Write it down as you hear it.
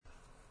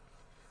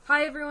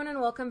Hi everyone and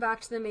welcome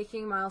back to the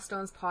Making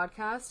Milestones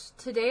podcast.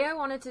 Today I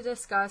wanted to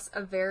discuss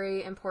a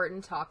very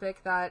important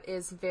topic that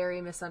is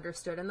very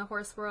misunderstood in the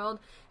horse world,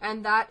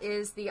 and that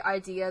is the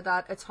idea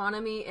that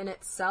autonomy in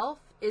itself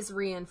is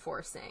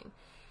reinforcing.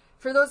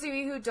 For those of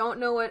you who don't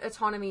know what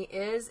autonomy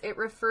is, it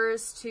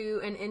refers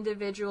to an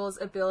individual's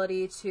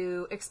ability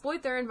to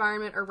exploit their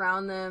environment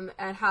around them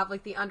and have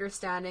like the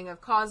understanding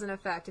of cause and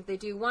effect. If they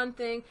do one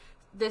thing,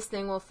 this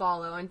thing will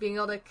follow, and being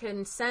able to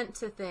consent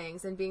to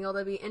things and being able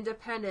to be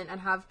independent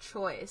and have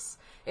choice.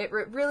 It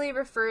really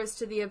refers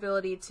to the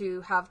ability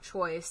to have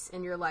choice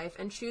in your life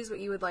and choose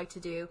what you would like to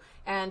do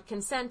and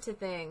consent to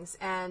things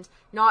and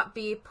not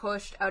be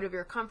pushed out of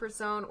your comfort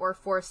zone or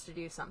forced to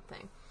do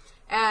something.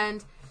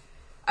 And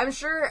I'm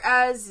sure,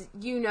 as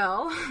you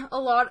know, a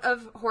lot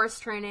of horse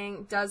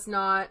training does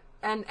not,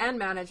 and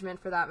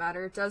management for that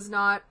matter, does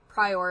not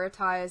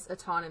prioritize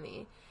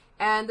autonomy.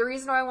 And the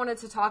reason why I wanted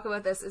to talk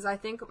about this is I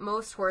think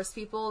most horse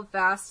people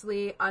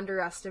vastly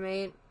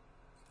underestimate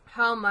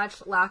how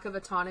much lack of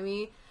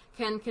autonomy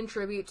can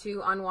contribute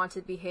to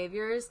unwanted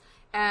behaviors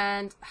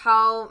and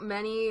how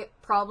many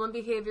problem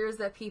behaviors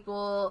that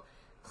people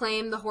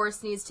claim the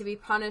horse needs to be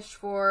punished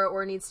for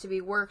or needs to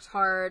be worked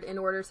hard in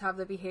order to have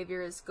the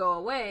behaviors go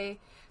away.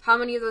 How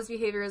many of those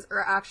behaviors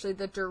are actually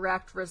the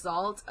direct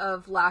result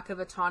of lack of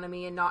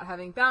autonomy and not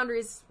having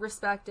boundaries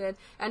respected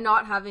and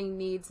not having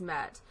needs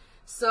met.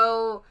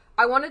 So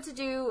I wanted to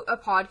do a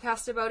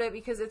podcast about it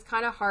because it's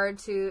kind of hard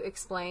to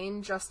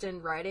explain just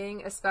in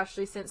writing,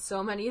 especially since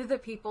so many of the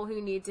people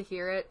who need to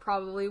hear it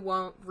probably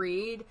won't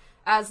read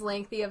as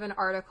lengthy of an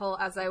article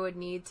as I would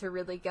need to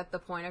really get the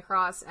point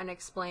across and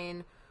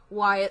explain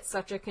why it's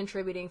such a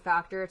contributing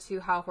factor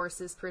to how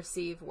horses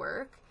perceive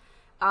work.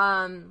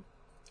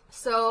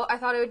 So I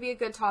thought it would be a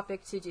good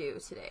topic to do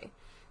today.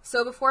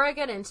 So before I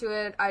get into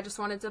it, I just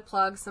wanted to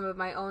plug some of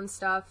my own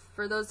stuff.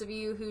 For those of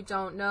you who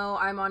don't know,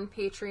 I'm on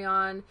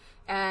Patreon,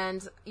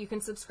 and you can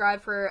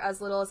subscribe for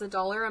as little as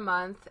 $1 a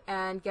month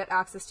and get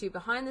access to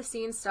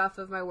behind-the-scenes stuff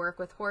of my work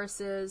with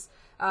horses,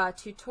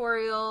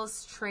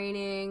 tutorials,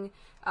 training,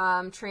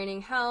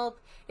 training help.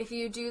 If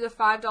you do the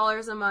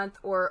 $5 a month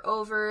or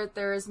over,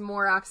 there's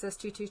more access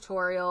to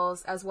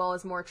tutorials as well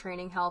as more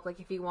training help, like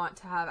if you want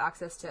to have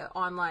access to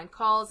online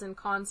calls and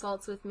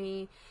consults with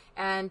me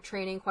and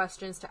training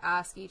questions to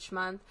ask each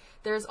month.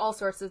 There's all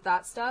sorts of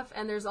that stuff,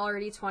 and there's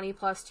already 20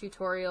 plus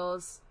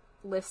tutorials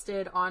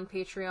listed on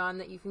Patreon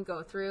that you can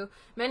go through,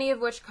 many of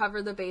which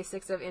cover the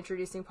basics of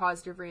introducing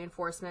positive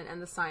reinforcement and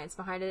the science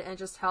behind it and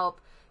just help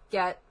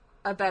get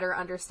a better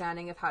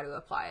understanding of how to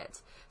apply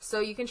it. So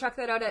you can check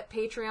that out at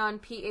Patreon,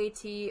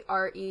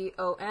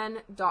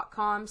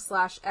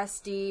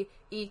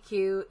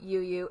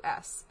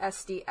 patreon.com/SDEQUUS,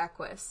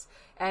 SDEquus.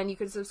 And you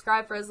can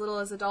subscribe for as little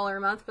as $1 a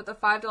month, but the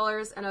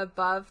 $5 and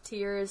above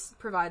tiers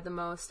provide the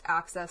most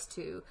access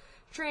to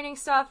training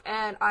stuff,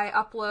 and I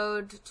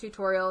upload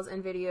tutorials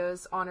and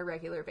videos on a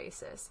regular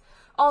basis.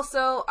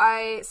 Also,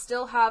 I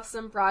still have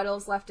some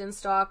bridles left in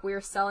stock. We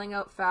are selling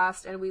out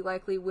fast, and we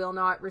likely will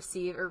not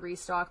receive a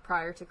restock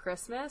prior to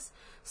Christmas.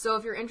 So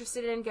if you're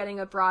interested in getting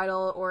a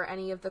bridle or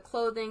any of the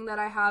clothing that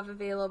I have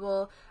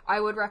available, I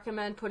would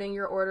recommend putting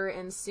your order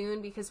in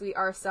soon because we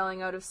are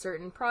selling out of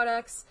certain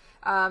products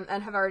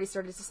and have already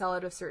started to sell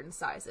out of certain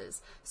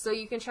sizes. So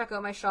you can check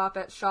out my shop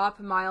at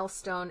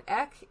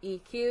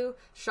shopmilestoneeq,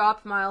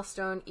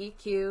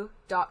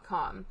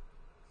 shopmilestoneeq.com.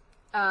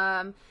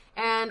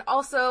 And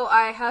also,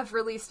 I have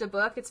released a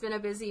book. It's been a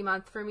busy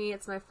month for me.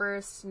 It's my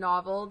first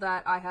novel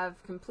that I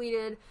have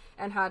completed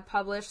and had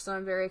published, so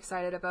I'm very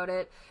excited about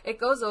it. It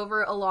goes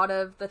over a lot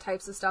of the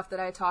types of stuff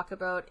that I talk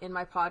about in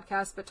my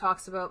podcast, but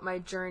talks about my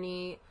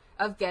journey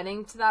of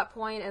getting to that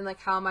point and like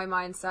how my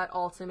mindset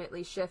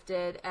ultimately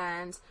shifted,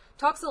 and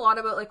talks a lot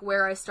about like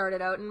where I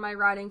started out in my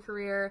riding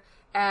career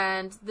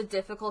and the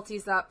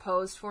difficulties that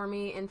posed for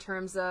me in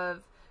terms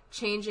of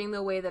changing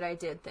the way that I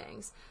did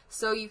things.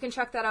 So you can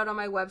check that out on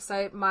my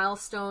website,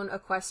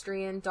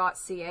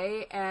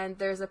 milestoneequestrian.ca, and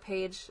there's a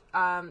page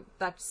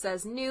that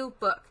says new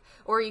book,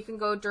 or you can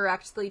go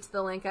directly to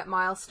the link at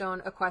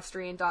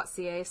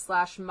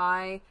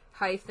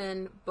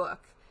milestoneequestrian.ca/my-book.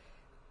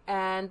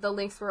 And the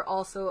links will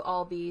also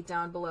all be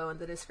down below in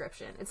the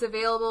description. It's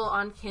available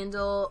on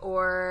Kindle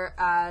or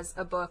as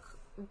a book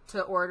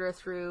to order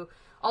through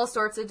all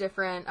sorts of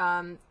different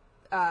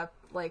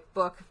like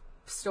book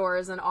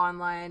stores and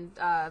online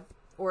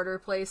order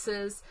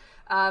places,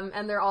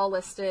 and they're all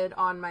listed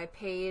on my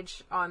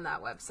page on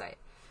that website.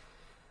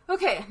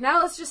 Okay, now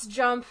let's just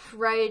jump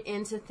right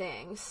into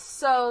things.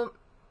 So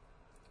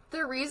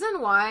the reason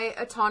why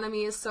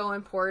autonomy is so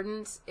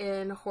important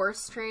in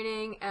horse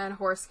training and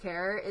horse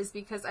care is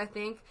because I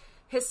think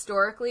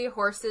historically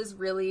horses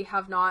really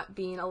have not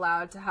been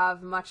allowed to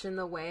have much in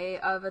the way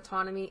of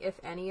autonomy, if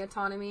any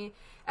autonomy.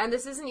 And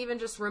this isn't even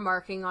just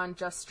remarking on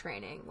just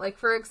training. Like,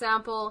 for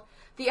example,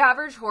 the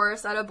average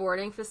horse at a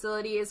boarding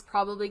facility is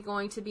probably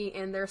going to be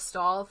in their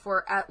stall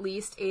for at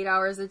least 8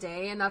 hours a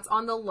day, and that's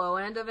on the low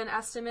end of an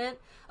estimate.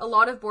 A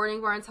lot of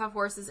boarding barns have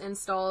horses in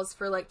stalls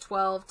for like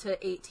 12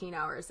 to 18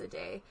 hours a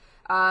day.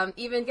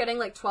 Even getting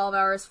like 12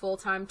 hours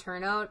full-time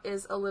turnout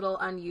is a little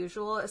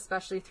unusual,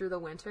 especially through the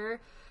winter.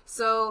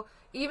 So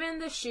even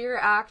the sheer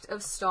act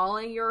of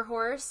stalling your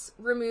horse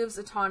removes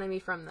autonomy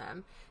from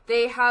them.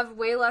 They have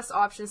way less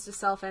options to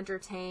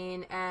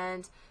self-entertain,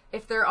 and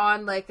if they're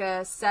on like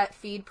a set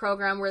feed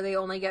program where they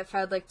only get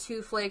fed like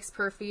 2 flakes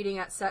per feeding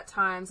at set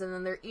times, and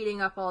then they're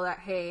eating up all that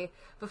hay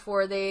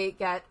before they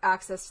get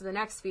access to the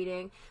next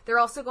feeding, they're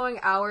also going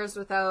hours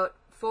without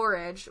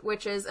forage,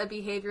 which is a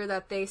behavior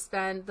that they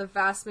spend the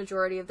vast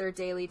majority of their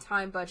daily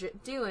time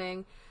budget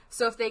doing.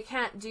 So if they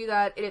can't do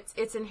that,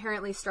 it's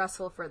inherently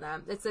stressful for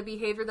them. It's a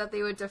behavior that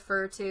they would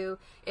defer to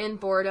in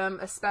boredom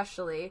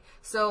especially.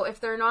 So if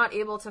they're not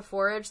able to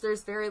forage,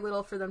 there's very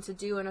little for them to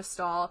do in a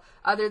stall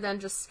other than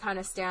just kind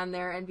of stand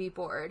there and be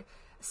bored.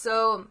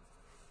 So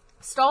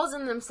stalls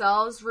in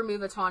themselves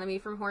remove autonomy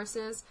from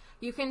horses.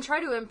 You can try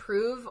to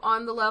improve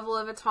on the level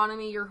of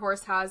autonomy your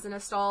horse has in a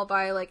stall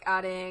by like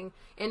adding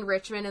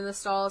enrichment in the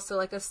stall, so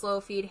like a slow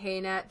feed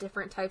hay net,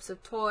 different types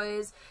of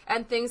toys,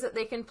 and things that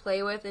they can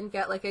play with and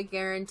get like a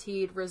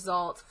guaranteed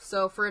result.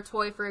 So for a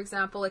toy, for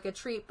example, like a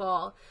treat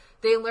ball,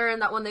 they learn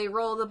that when they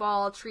roll the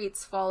ball,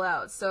 treats fall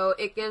out. So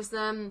it gives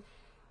them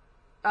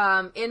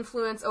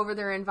influence over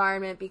their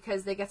environment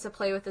because they get to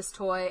play with this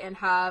toy and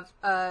have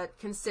a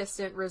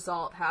consistent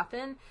result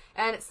happen.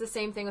 And it's the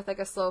same thing with like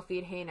a slow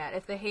feed hay net.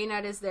 If the hay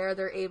net is there,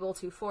 they're able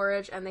to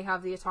forage and they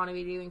have the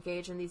autonomy to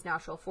engage in these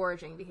natural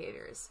foraging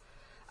behaviors.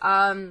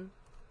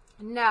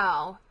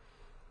 Now,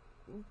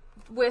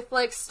 with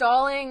like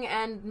stalling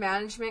and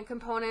management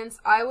components,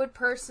 I would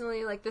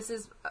personally, like, this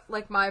is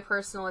like my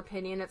personal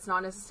opinion, it's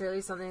not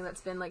necessarily something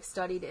that's been like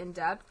studied in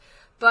depth,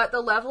 but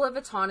the level of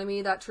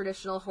autonomy that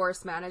traditional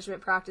horse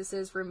management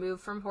practices remove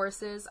from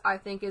horses, I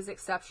think, is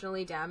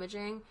exceptionally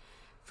damaging.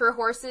 For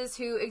horses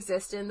who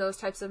exist in those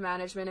types of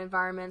management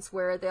environments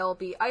where they'll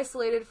be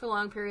isolated for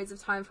long periods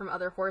of time from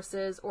other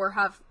horses or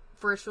have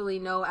virtually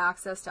no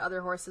access to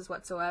other horses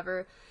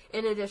whatsoever,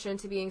 in addition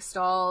to being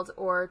stalled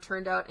or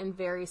turned out in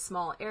very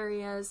small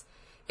areas,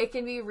 it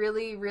can be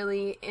really,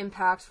 really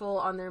impactful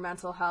on their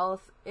mental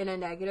health in a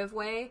negative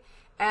way.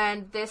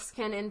 And this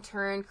can in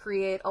turn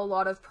create a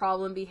lot of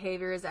problem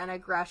behaviors and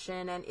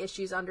aggression and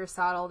issues under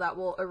saddle that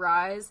will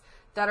arise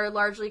that are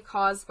largely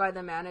caused by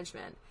the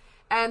management.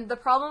 And the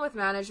problem with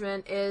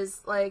management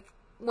is, like,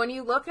 when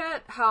you look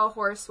at how a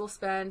horse will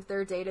spend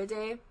their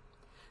day-to-day,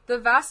 the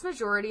vast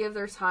majority of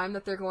their time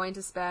that they're going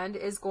to spend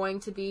is going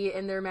to be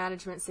in their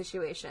management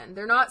situation.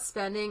 They're not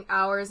spending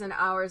hours and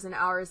hours and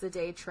hours a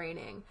day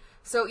training.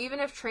 So even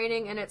if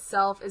training in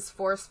itself is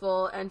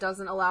forceful and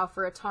doesn't allow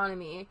for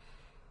autonomy,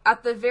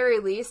 at the very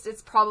least,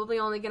 it's probably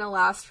only going to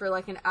last for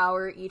like an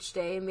hour each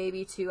day,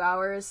 maybe 2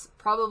 hours,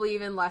 probably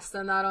even less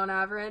than that on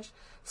average.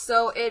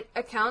 So it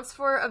accounts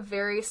for a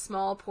very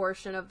small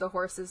portion of the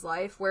horse's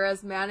life,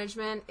 whereas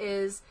management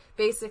is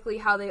basically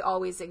how they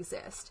always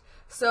exist.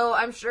 So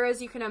I'm sure,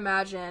 as you can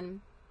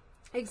imagine,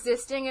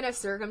 existing in a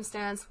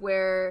circumstance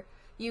where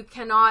you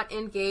cannot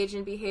engage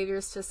in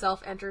behaviors to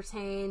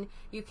self-entertain,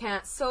 you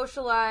can't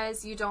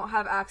socialize, you don't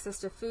have access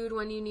to food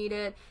when you need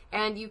it,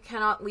 and you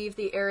cannot leave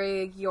the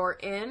area you're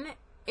in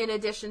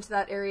addition to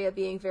that area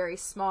being very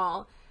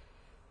small.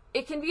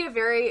 It can be a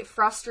very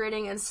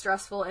frustrating and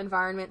stressful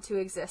environment to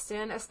exist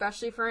in,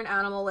 especially for an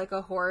animal like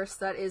a horse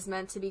that is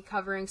meant to be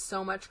covering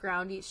so much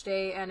ground each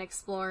day and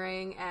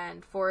exploring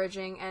and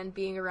foraging and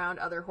being around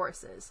other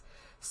horses.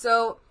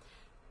 So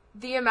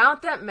the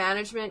amount that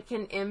management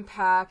can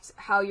impact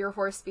how your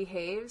horse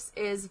behaves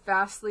is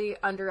vastly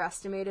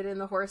underestimated in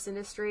the horse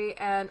industry,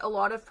 and a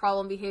lot of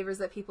problem behaviors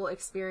that people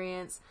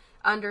experience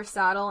under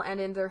saddle and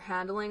in their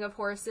handling of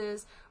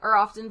horses are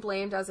often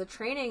blamed as a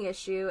training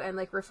issue and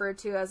like referred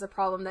to as a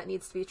problem that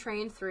needs to be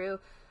trained through,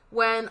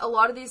 when a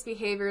lot of these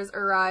behaviors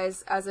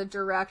arise as a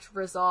direct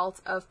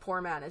result of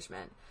poor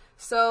management.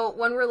 So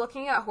when we're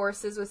looking at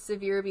horses with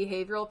severe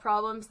behavioral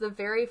problems, the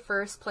very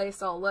first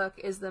place I'll look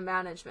is the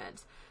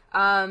management.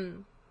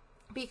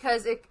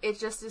 Because it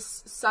just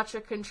is such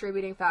a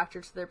contributing factor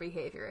to their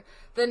behavior.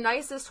 The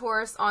nicest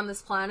horse on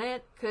this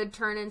planet could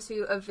turn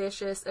into a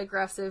vicious,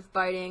 aggressive,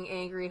 biting,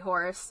 angry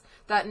horse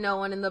that no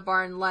one in the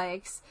barn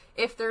likes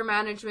if their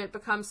management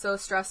becomes so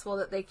stressful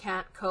that they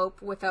can't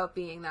cope without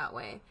being that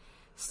way.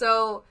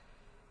 So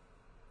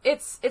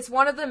it's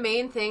one of the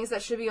main things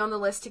that should be on the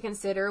list to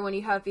consider when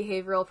you have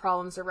behavioral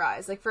problems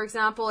arise. Like, for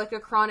example, like a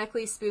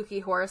chronically spooky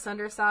horse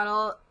under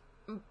saddle,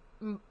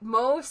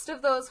 most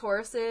of those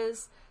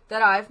horses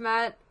that I've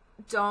met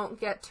don't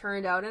get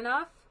turned out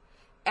enough.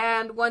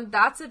 And when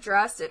that's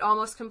addressed, it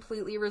almost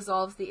completely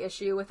resolves the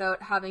issue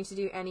without having to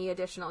do any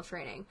additional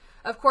training.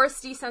 Of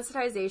course,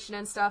 desensitization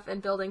and stuff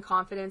and building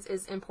confidence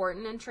is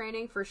important in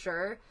training for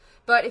sure.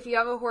 But if you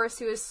have a horse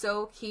who is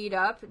so keyed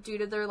up due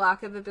to their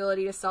lack of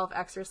ability to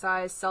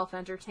self-exercise,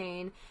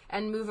 self-entertain,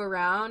 and move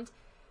around,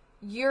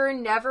 you're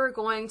never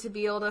going to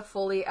be able to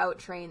fully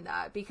out-train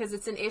that, because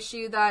it's an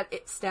issue that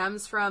it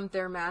stems from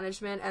their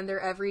management and their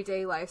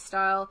everyday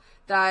lifestyle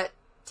that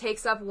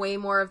takes up way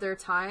more of their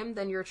time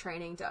than your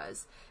training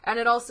does. And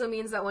it also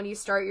means that when you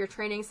start your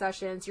training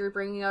sessions, you're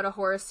bringing out a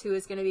horse who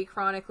is going to be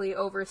chronically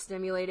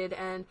overstimulated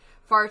and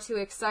far too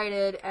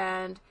excited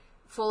and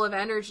full of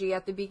energy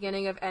at the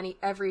beginning of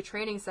every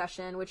training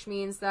session, which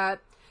means that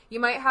you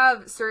might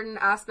have certain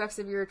aspects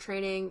of your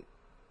training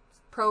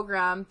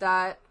program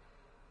that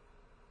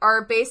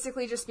are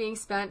basically just being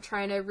spent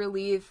trying to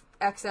relieve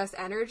excess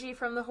energy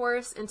from the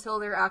horse until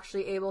they're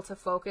actually able to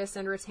focus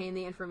and retain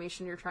the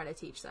information you're trying to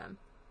teach them.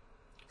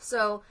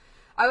 So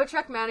I would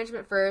check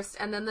management first,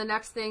 and then the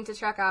next thing to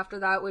check after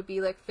that would be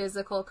like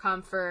physical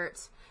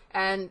comfort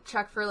and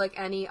check for like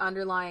any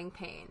underlying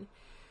pain.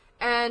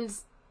 And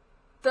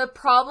the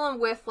problem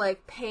with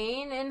like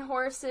pain in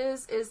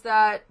horses is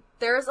that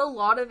there's a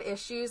lot of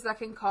issues that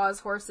can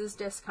cause horses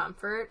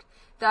discomfort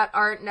that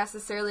aren't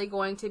necessarily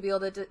going to be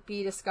able to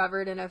be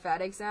discovered in a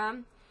vet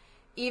exam.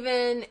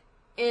 Even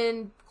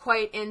in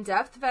quite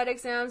in-depth vet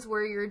exams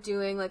where you're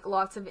doing like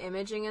lots of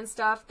imaging and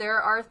stuff, there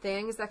are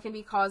things that can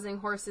be causing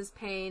horses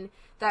pain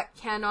that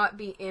cannot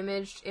be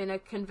imaged in a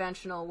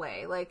conventional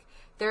way. Like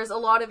there's a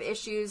lot of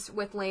issues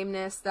with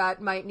lameness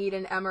that might need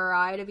an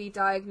MRI to be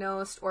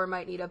diagnosed or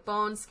might need a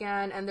bone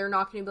scan, and they're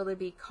not going to be able to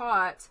be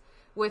caught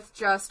with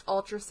just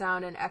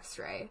ultrasound and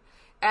x-ray.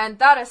 And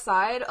that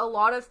aside, a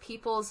lot of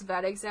people's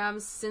vet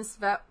exams, since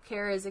vet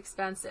care is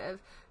expensive,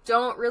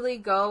 don't really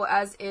go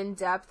as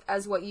in-depth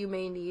as what you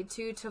may need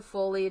to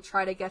fully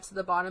try to get to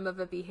the bottom of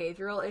a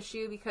behavioral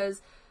issue,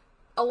 because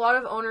a lot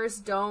of owners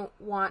don't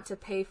want to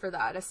pay for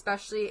that,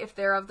 especially if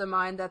they're of the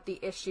mind that the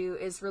issue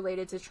is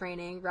related to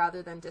training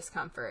rather than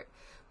discomfort.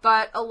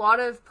 But a lot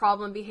of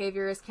problem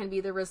behaviors can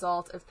be the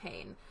result of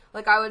pain.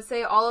 Like I would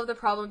say all of the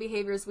problem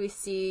behaviors we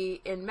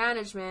see in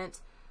management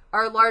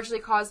are largely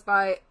caused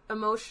by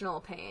emotional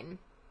pain.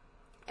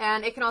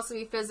 And it can also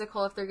be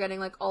physical if they're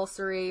getting like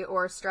ulcery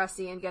or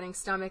stressy and getting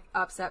stomach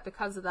upset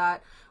because of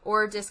that,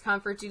 or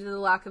discomfort due to the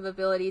lack of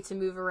ability to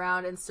move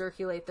around and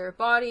circulate their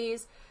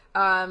bodies,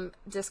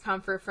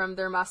 discomfort from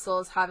their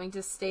muscles having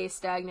to stay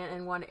stagnant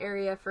in one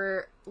area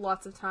for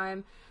lots of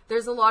time.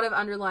 There's a lot of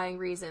underlying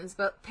reasons,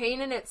 but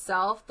pain in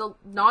itself,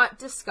 not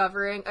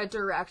discovering a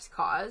direct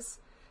cause,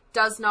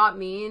 does not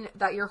mean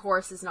that your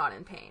horse is not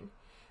in pain.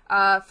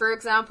 For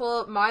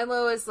example,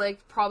 Milo is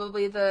like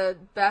probably the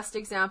best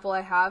example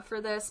I have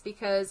for this,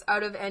 because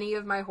out of any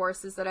of my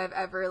horses that I've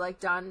ever like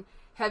done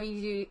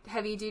heavy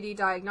duty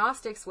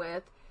diagnostics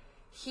with,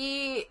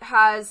 he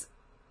has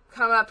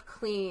come up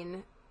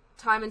clean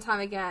time and time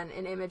again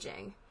in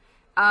imaging.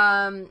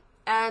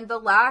 And the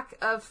lack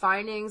of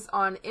findings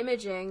on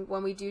imaging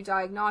when we do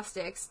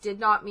diagnostics did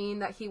not mean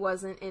that he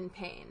wasn't in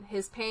pain.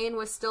 His pain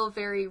was still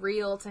very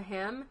real to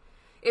him.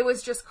 It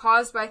was just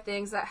caused by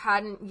things that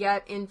hadn't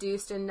yet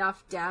induced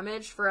enough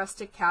damage for us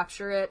to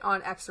capture it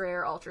on x-ray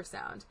or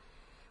ultrasound.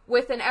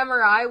 With an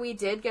MRI, we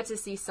did get to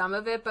see some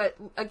of it, but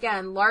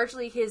again,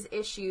 largely his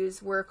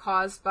issues were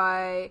caused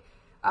by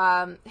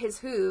his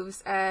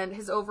hooves and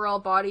his overall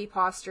body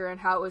posture and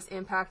how it was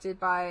impacted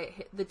by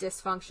the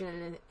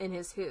dysfunction in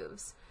his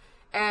hooves.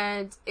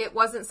 And it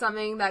wasn't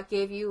something that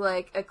gave you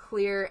like a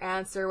clear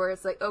answer where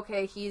it's like,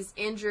 okay, he's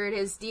injured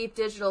his deep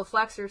digital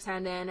flexor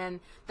tendon and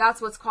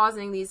that's what's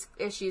causing these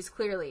issues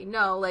clearly.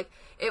 No, like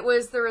it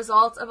was the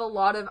result of a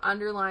lot of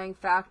underlying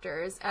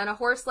factors. And a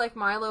horse like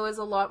Milo is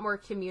a lot more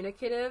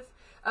communicative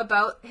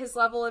about his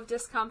level of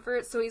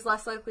discomfort, so he's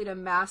less likely to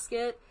mask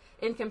it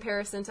in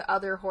comparison to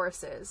other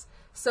horses.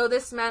 So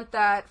this meant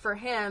that for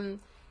him,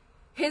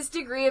 his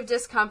degree of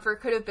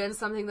discomfort could have been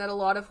something that a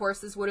lot of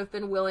horses would have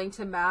been willing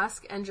to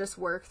mask and just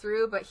work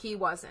through, but he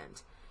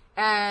wasn't.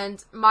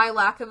 And my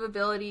lack of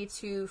ability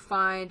to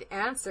find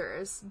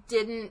answers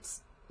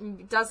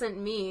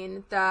doesn't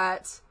mean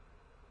that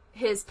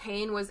his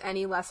pain was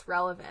any less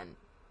relevant.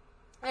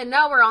 And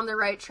now we're on the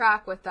right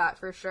track with that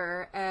for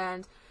sure,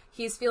 and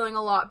he's feeling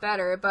a lot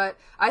better. But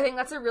I think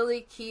that's a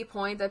really key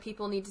point that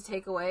people need to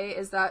take away,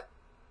 is that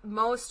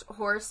most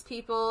horse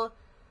people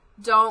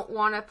don't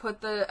want to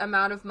put the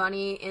amount of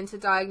money into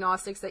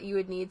diagnostics that you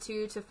would need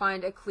to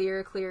find a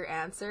clear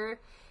answer.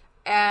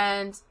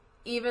 And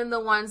even the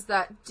ones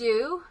that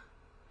do,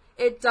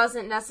 it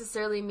doesn't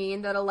necessarily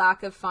mean that a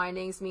lack of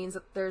findings means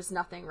that there's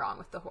nothing wrong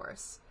with the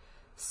horse.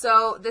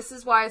 So this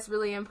is why it's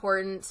really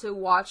important to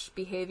watch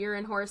behavior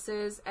in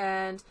horses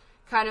and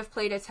kind of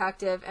play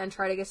detective and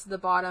try to get to the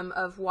bottom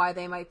of why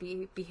they might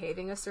be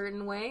behaving a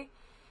certain way,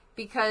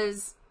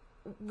 because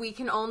we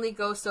can only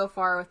go so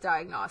far with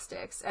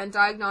diagnostics, and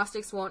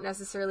diagnostics won't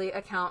necessarily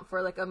account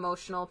for like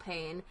emotional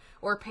pain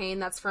or pain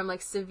that's from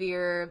like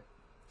severe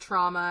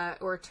trauma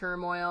or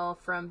turmoil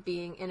from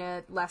being in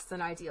a less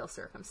than ideal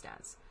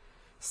circumstance.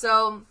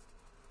 So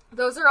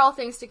those are all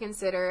things to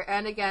consider.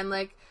 And again,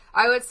 like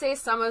I would say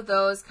some of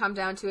those come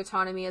down to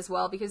autonomy as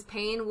well, because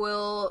pain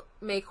will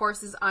make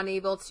horses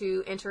unable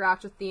to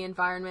interact with the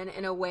environment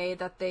in a way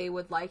that they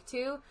would like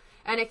to.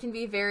 And it can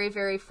be very,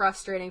 very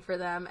frustrating for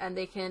them, and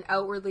they can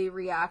outwardly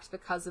react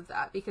because of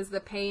that, because the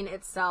pain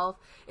itself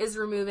is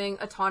removing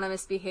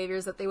autonomous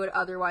behaviors that they would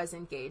otherwise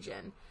engage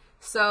in.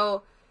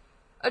 So,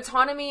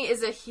 Autonomy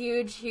is a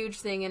huge, huge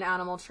thing in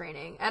animal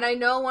training. And I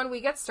know when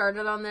we get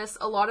started on this,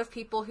 a lot of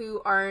people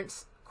who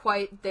aren't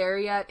quite there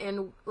yet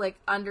in, like,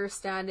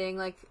 understanding,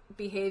 like,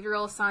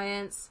 behavioral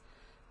science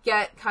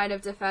get kind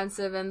of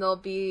defensive, and they'll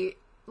be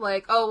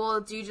like, oh,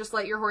 well, do you just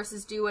let your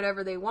horses do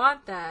whatever they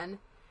want then?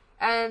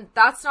 And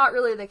that's not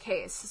really the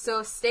case.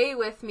 So stay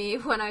with me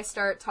when I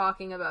start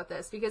talking about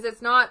this, because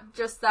it's not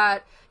just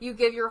that you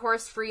give your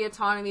horse free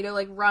autonomy to,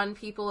 like, run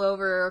people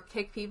over or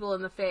kick people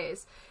in the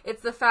face.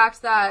 It's the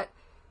fact that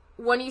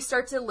when you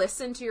start to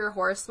listen to your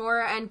horse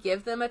more and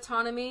give them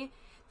autonomy,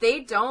 they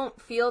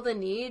don't feel the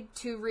need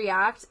to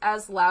react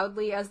as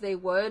loudly as they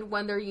would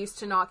when they're used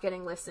to not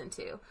getting listened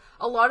to.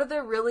 A lot of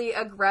the really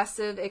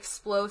aggressive,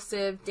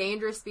 explosive,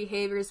 dangerous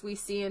behaviors we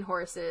see in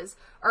horses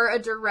are a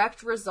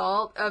direct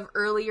result of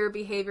earlier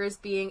behaviors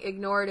being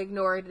ignored,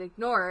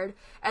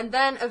 and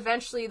then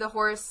eventually the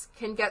horse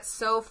can get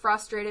so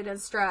frustrated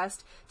and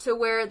stressed to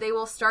where they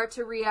will start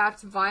to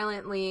react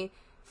violently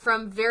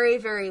from very,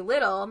 very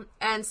little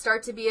and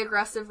start to be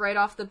aggressive right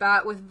off the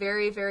bat with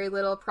very, very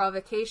little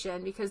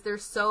provocation, because they're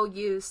so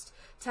used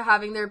to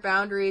having their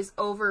boundaries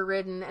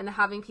overridden and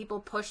having people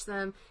push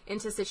them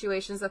into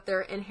situations that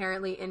they're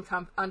inherently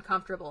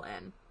uncomfortable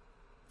in.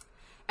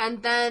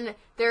 And then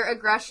their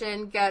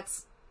aggression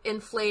gets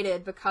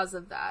inflated because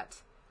of that.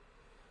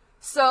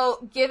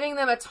 So giving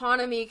them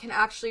autonomy can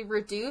actually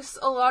reduce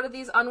a lot of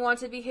these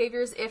unwanted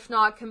behaviors, if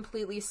not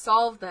completely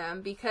solve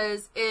them,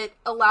 because it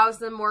allows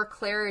them more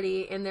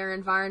clarity in their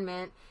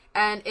environment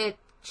and it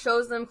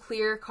shows them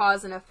clear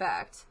cause and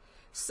effect.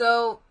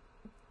 So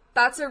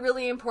that's a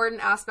really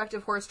important aspect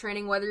of horse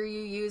training, whether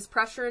you use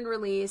pressure and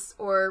release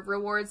or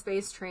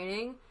rewards-based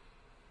training.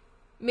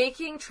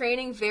 Making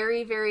training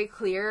very, very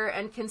clear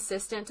and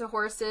consistent to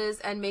horses,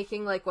 and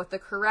making, like, what the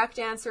correct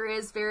answer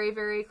is very,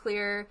 very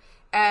clear,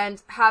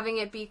 and having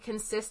it be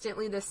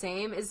consistently the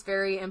same is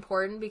very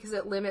important, because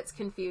it limits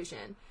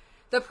confusion.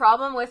 The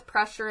problem with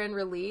pressure and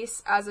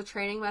release as a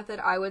training method,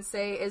 I would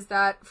say, is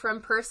that from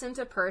person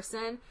to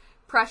person,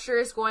 pressure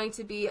is going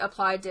to be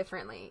applied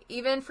differently.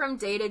 Even from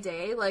day to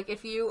day, like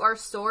if you are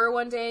sore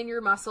one day and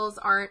your muscles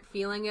aren't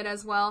feeling it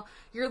as well,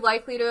 you're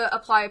likely to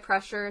apply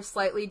pressure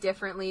slightly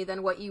differently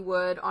than what you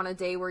would on a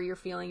day where you're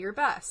feeling your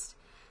best.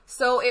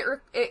 So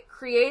it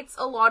creates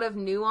a lot of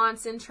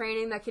nuance in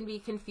training that can be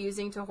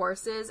confusing to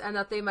horses and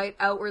that they might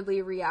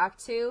outwardly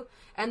react to,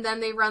 and then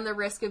they run the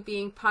risk of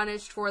being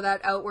punished for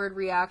that outward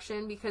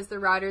reaction because the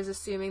rider's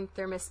assuming that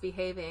they're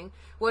misbehaving,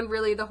 when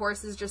really the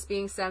horse is just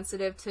being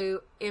sensitive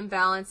to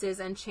imbalances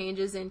and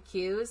changes in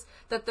cues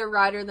that the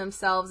rider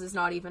themselves is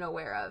not even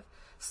aware of.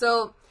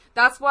 So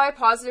that's why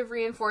positive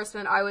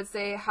reinforcement, I would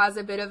say, has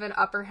a bit of an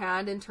upper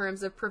hand in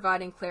terms of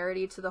providing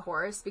clarity to the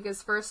horse,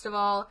 because first of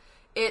all,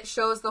 it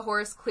shows the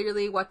horse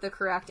clearly what the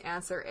correct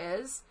answer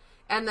is.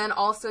 And then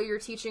also you're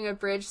teaching a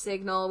bridge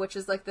signal, which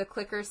is like the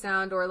clicker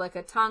sound or like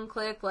a tongue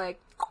click,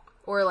 like,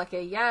 or like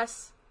a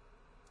yes.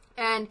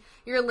 And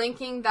you're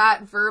linking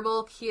that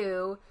verbal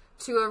cue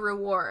to a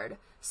reward.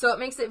 So it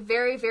makes it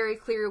very, very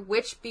clear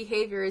which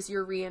behaviors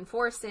you're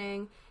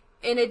reinforcing,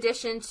 in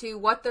addition to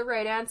what the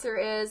right answer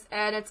is,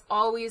 and it's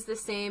always the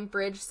same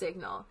bridge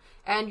signal.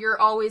 And you're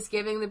always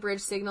giving the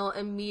bridge signal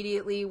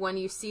immediately when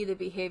you see the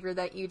behavior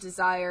that you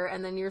desire,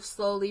 and then you're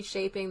slowly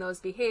shaping those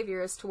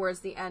behaviors towards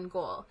the end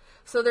goal.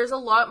 So there's a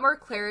lot more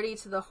clarity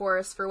to the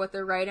horse for what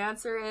the right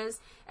answer is,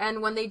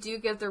 and when they do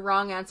give the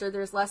wrong answer,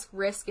 there's less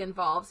risk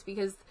involved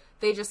because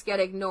they just get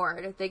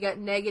ignored. They get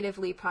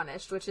negatively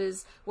punished, which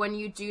is when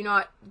you do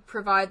not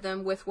provide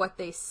them with what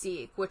they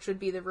seek, which would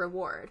be the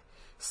reward.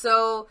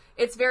 So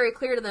it's very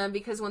clear to them,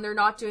 because when they're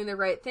not doing the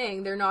right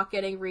thing, they're not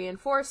getting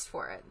reinforced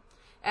for it.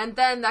 And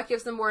then that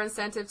gives them more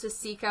incentive to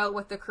seek out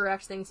what the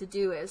correct thing to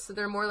do is. So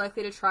they're more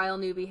likely to trial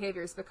new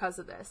behaviors because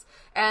of this.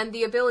 And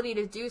the ability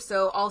to do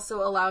so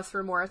also allows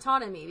for more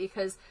autonomy,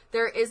 because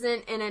there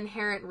isn't an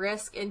inherent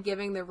risk in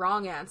giving the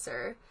wrong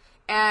answer.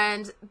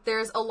 And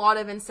there's a lot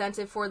of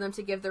incentive for them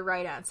to give the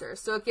right answer.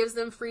 So it gives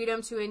them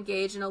freedom to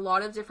engage in a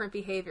lot of different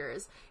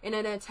behaviors in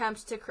an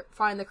attempt to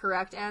find the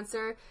correct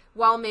answer,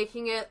 while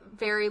making it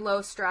very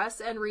low stress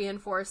and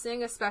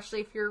reinforcing,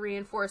 especially if your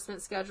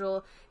reinforcement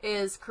schedule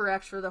is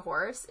correct for the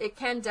horse. It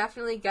can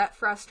definitely get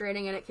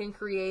frustrating and it can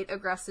create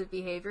aggressive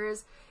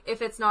behaviors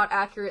if it's not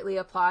accurately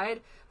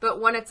applied.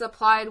 But when it's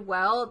applied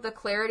well, the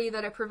clarity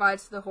that it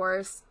provides to the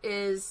horse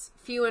is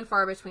few and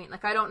far between.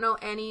 Like, I don't know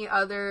any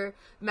other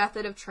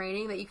method of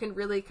training that you can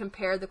really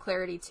compare the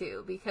clarity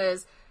to,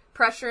 because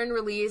pressure and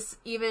release,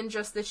 even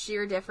just the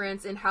sheer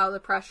difference in how the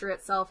pressure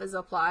itself is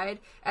applied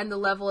and the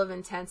level of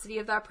intensity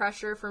of that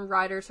pressure from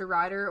rider to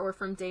rider or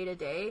from day to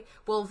day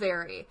will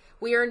vary.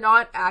 We are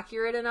not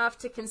accurate enough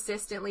to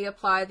consistently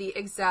apply the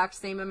exact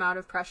same amount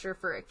of pressure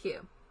for a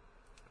cue.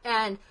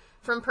 And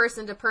from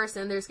person to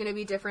person, there's going to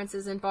be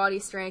differences in body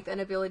strength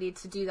and ability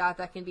to do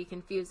that can be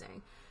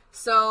confusing.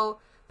 So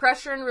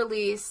pressure and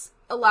release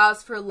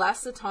allows for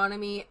less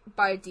autonomy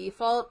by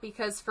default,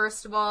 because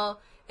first of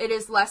all, it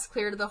is less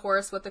clear to the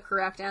horse what the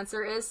correct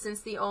answer is, since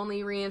the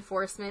only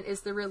reinforcement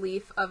is the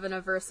relief of an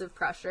aversive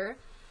pressure.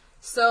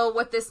 So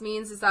what this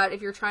means is that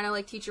if you're trying to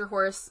like teach your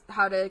horse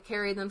how to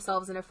carry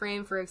themselves in a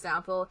frame, for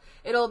example,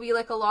 it'll be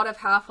like a lot of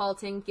half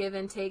halting, give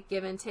and take,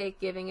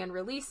 giving and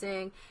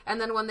releasing.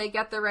 And then when they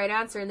get the right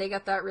answer and they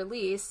get that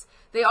release,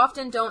 they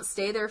often don't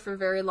stay there for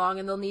very long,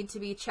 and they'll need to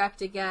be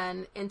checked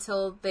again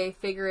until they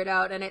figure it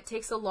out. And it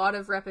takes a lot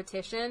of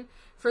repetition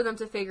for them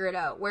to figure it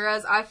out.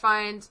 Whereas I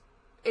find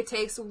it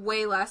takes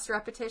way less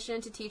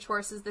repetition to teach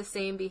horses the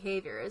same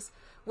behaviors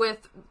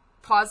with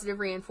positive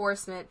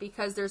reinforcement,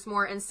 because there's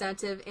more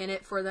incentive in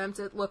it for them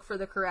to look for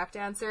the correct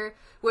answer,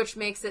 which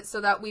makes it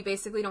so that we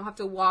basically don't have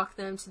to walk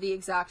them to the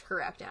exact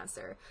correct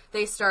answer.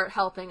 They start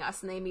helping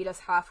us and they meet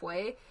us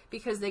halfway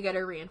because they get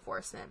a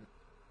reinforcement.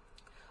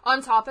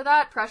 On top of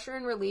that, pressure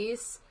and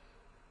release,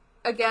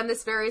 again,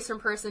 this varies from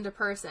person to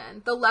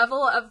person. The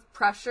level of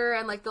pressure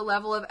and like the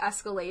level of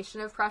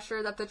escalation of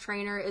pressure that the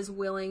trainer is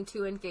willing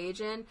to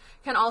engage in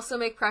can also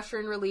make pressure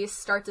and release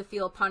start to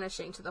feel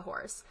punishing to the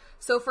horse.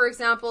 So for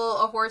example,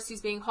 a horse who's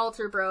being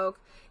halter broke,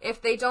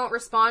 if they don't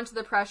respond to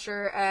the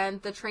pressure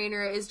and the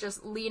trainer is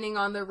just leaning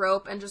on the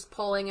rope and just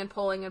pulling and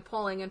pulling and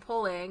pulling and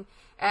pulling,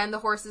 and the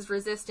horse is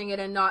resisting it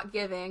and not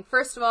giving,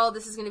 first of all,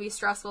 this is going to be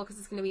stressful because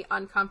it's going to be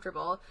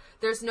uncomfortable.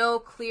 There's no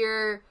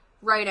clear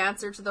right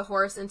answer to the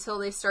horse until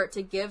they start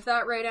to give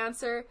that right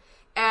answer,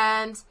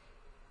 and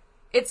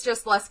it's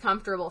just less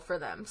comfortable for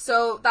them.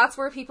 So that's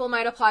where people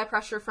might apply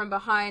pressure from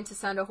behind to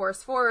send a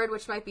horse forward,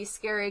 which might be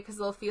scary because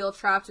they'll feel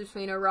trapped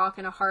between a rock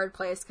and a hard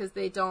place because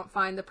they don't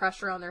find the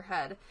pressure on their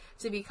head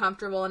to be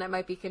comfortable, and it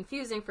might be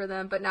confusing for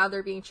them, but now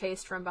they're being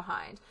chased from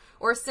behind.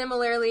 Or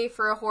similarly,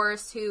 for a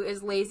horse who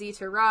is lazy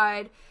to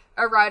ride,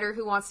 a rider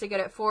who wants to get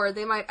it forward,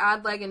 they might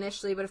add leg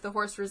initially, but if the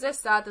horse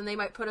resists that, then they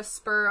might put a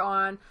spur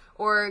on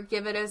or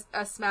give it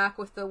a smack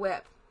with the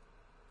whip.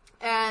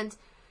 And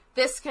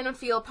this can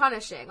feel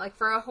punishing. Like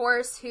for a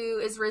horse who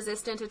is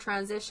resistant to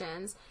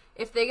transitions,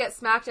 if they get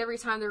smacked every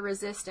time they're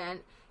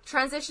resistant,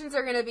 transitions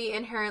are going to be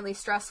inherently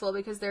stressful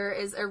because there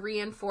is a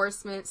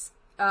reinforcement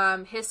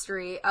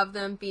history of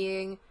them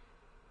being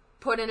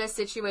put in a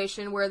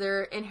situation where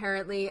they're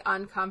inherently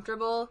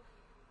uncomfortable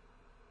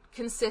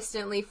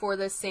consistently for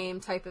the same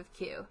type of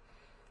cue.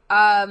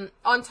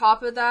 On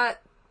top of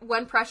that,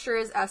 when pressure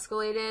is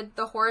escalated,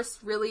 the horse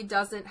really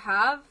doesn't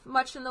have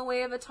much in the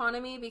way of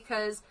autonomy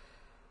because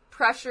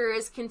pressure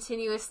is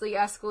continuously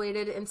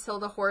escalated until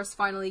the horse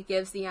finally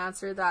gives the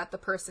answer that the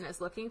person is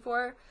looking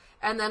for.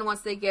 And then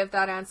once they give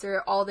that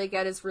answer, all they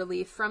get is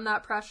relief from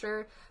that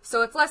pressure.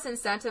 So it's less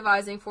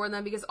incentivizing for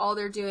them because all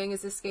they're doing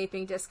is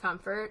escaping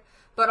discomfort.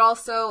 But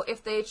also,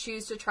 if they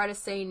choose to try to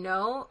say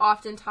no,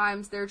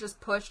 oftentimes they're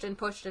just pushed and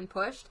pushed and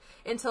pushed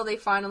until they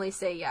finally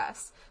say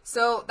yes.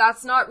 So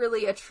that's not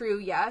really a true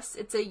yes.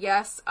 It's a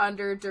yes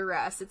under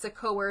duress. It's a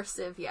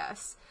coercive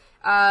yes.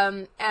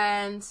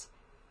 And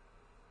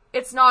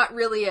it's not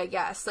really a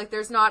yes. Like,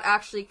 there's not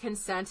actually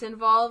consent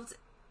involved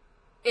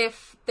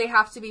if they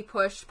have to be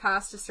pushed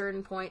past a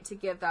certain point to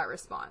give that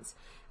response.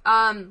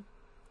 And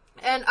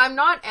I'm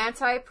not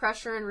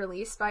anti-pressure and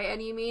release by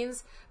any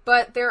means,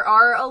 but there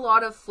are a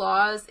lot of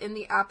flaws in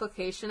the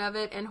application of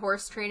it in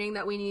horse training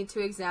that we need to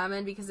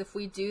examine, because if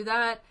we do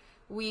that,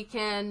 we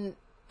can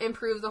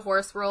improve the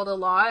horse world a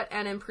lot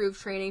and improve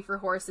training for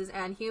horses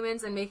and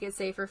humans and make it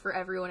safer for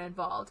everyone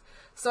involved.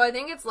 So I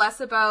think it's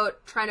less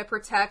about trying to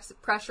protect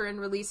pressure and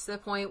release to the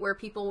point where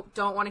people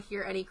don't want to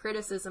hear any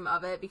criticism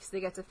of it because they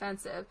get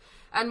defensive,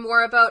 and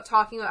more about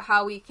talking about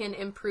how we can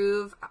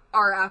improve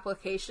our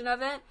application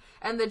of it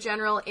and the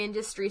general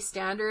industry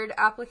standard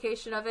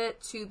application of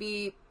it to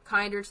be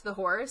kinder to the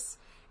horse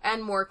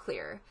and more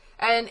clear.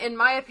 And in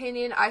my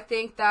opinion, I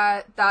think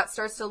that that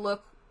starts to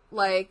look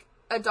like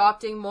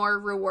adopting more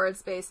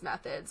rewards-based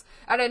methods.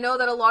 And I know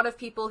that a lot of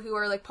people who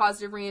are like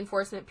positive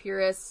reinforcement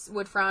purists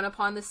would frown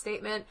upon this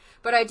statement,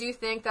 but I do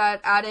think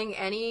that adding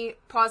any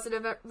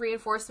positive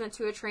reinforcement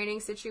to a training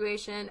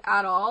situation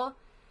at all,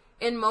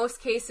 in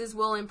most cases,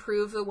 will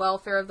improve the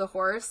welfare of the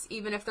horse,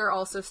 even if they're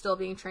also still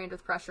being trained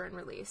with pressure and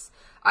release.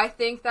 I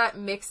think that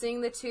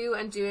mixing the two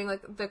and doing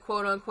like the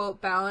quote-unquote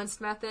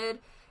balanced method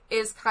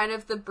is kind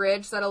of the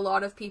bridge that a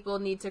lot of people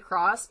need to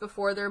cross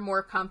before they're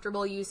more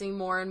comfortable using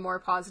more and more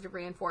positive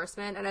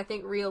reinforcement. And I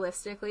think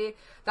realistically,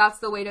 that's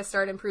the way to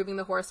start improving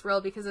the horse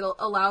world, because it'll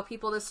allow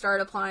people to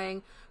start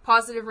applying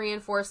positive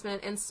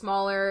reinforcement in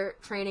smaller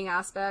training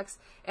aspects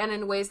and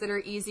in ways that are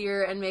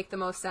easier and make the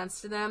most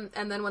sense to them.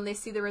 And then when they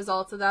see the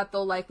results of that,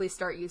 they'll likely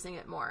start using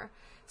it more.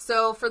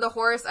 So for the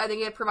horse, I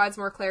think it provides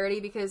more clarity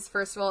because,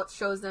 first of all, it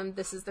shows them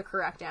this is the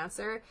correct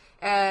answer,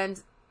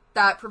 and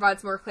that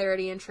provides more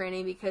clarity in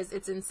training because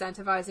it's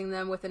incentivizing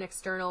them with an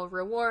external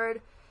reward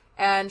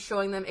and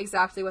showing them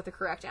exactly what the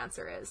correct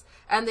answer is.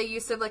 And the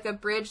use of like a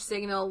bridge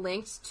signal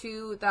linked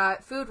to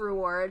that food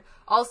reward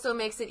also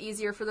makes it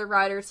easier for the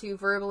rider to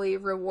verbally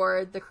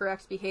reward the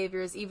correct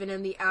behaviors even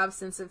in the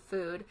absence of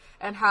food,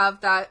 and have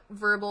that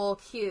verbal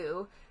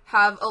cue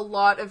have a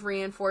lot of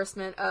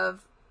reinforcement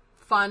of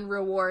fun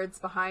rewards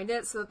behind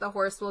it so that the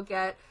horse will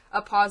get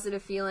a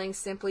positive feeling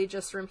simply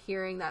just from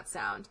hearing that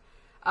sound.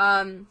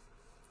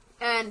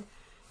 And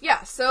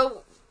yeah,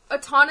 so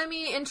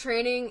autonomy in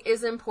training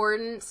is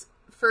important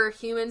for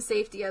human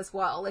safety as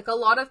well. Like, a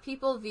lot of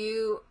people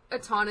view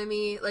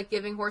autonomy, like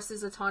giving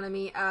horses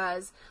autonomy,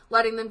 as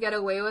letting them get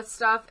away with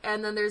stuff,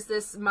 and then there's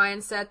this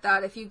mindset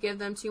that if you give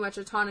them too much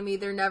autonomy,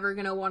 they're never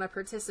going to want to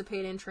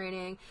participate in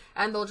training,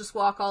 and they'll just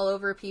walk all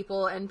over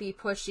people and be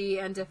pushy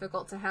and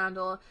difficult to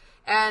handle.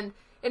 And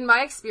in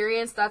my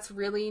experience, that's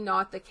really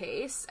not the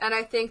case, and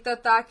I think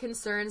that that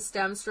concern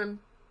stems from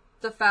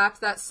the fact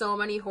that so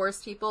many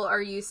horse people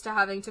are used to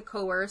having to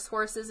coerce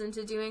horses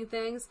into doing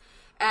things.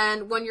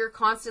 And when you're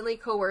constantly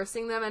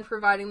coercing them and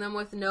providing them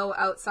with no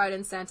outside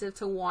incentive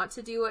to want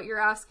to do what you're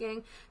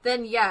asking,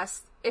 then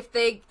yes, if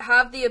they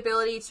have the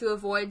ability to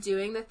avoid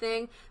doing the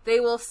thing,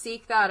 they will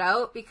seek that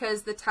out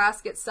because the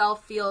task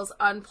itself feels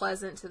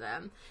unpleasant to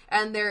them.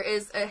 And there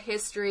is a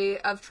history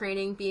of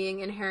training being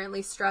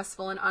inherently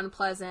stressful and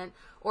unpleasant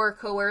or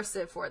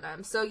coercive for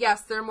them. So yes,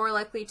 they're more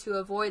likely to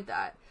avoid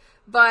that.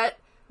 But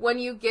when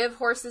you give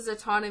horses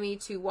autonomy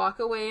to walk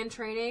away in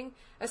training,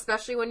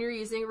 especially when you're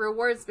using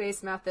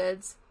rewards-based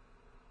methods,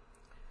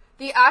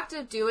 the act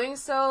of doing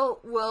so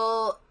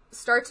will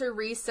start to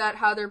reset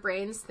how their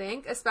brains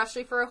think,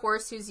 especially for a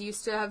horse who's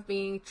used to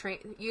being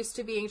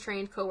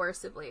trained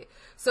coercively.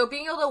 So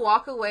being able to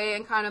walk away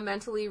and kind of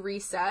mentally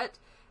reset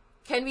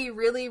can be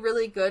really,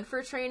 really good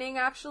for training,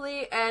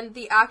 actually, and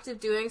the act of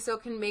doing so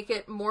can make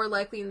it more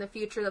likely in the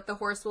future that the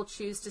horse will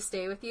choose to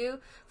stay with you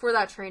for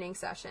that training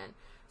session.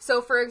 So,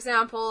 for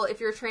example, if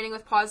you're training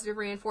with positive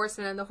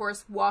reinforcement and the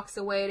horse walks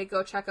away to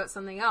go check out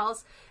something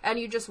else, and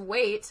you just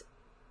wait,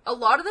 a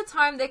lot of the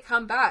time they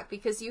come back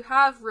because you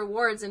have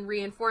rewards and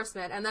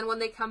reinforcement, and then when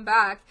they come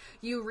back,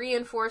 you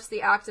reinforce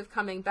the act of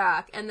coming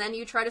back, and then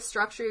you try to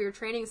structure your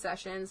training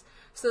sessions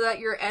so that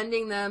you're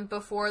ending them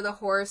before the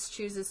horse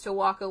chooses to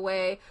walk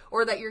away,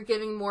 or that you're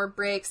giving more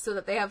breaks so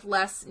that they have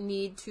less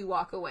need to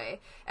walk away.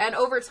 And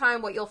over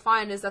time, what you'll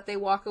find is that they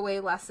walk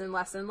away less and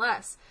less and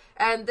less.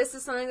 And this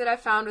is something that I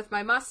found with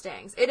my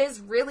Mustangs. It is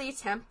really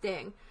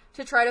tempting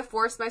to try to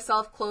force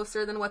myself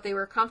closer than what they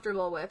were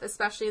comfortable with,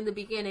 especially in the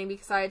beginning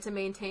because I had to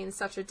maintain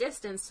such a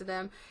distance to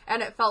them,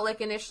 and it felt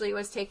like initially it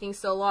was taking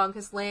so long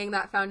because laying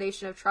that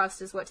foundation of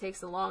trust is what takes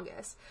the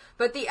longest.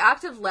 But the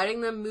act of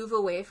letting them move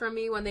away from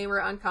me when they were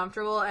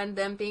uncomfortable and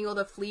them being able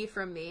to flee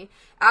from me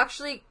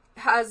actually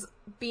has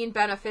been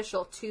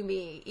beneficial to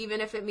me, even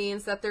if it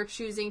means that they're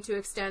choosing to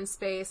extend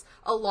space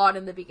a lot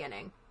in the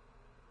beginning.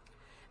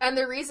 And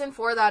the reason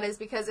for that is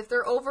because if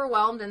they're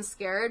overwhelmed and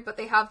scared, but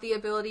they have the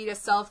ability to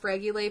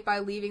self-regulate by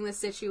leaving the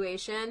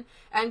situation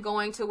and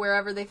going to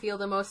wherever they feel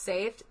the most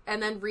safe,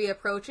 and then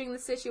reapproaching the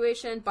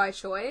situation by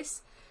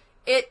choice,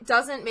 it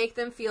doesn't make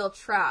them feel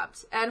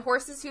trapped. And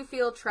horses who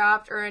feel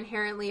trapped are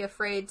inherently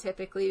afraid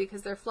typically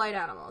because they're flight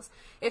animals.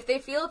 If they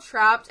feel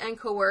trapped and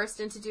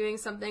coerced into doing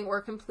something or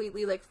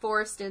completely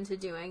forced into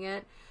doing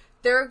it,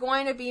 they're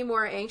going to be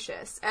more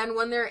anxious. And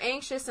when they're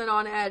anxious and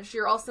on edge,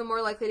 you're also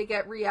more likely to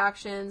get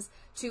reactions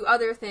to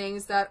other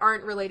things that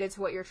aren't related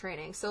to what you're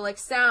training. So like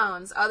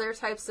sounds, other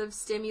types of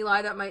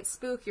stimuli that might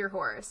spook your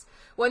horse.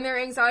 When their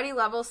anxiety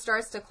level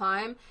starts to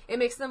climb, it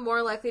makes them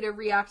more likely to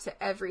react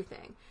to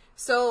everything.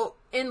 So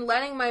in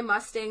letting my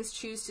Mustangs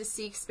choose to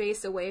seek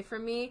space away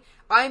from me,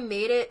 I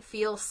made it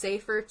feel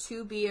safer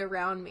to be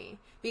around me,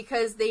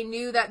 because they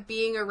knew that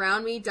being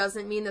around me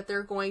doesn't mean that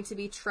they're going to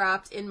be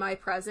trapped in my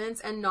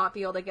presence and not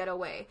be able to get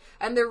away.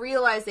 And the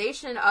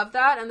realization of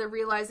that, and the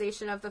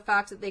realization of the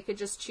fact that they could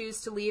just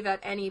choose to leave at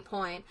any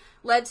point,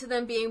 led to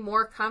them being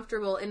more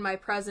comfortable in my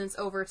presence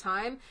over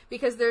time,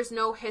 because there's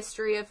no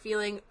history of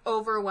feeling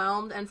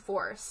overwhelmed and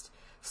forced.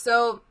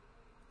 So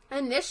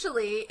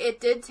initially, it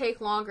did take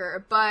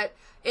longer, but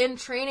in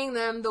training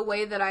them the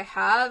way that I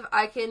have,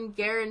 I can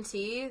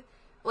guarantee,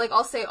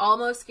 I'll say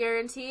almost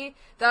guarantee,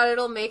 that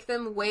it'll make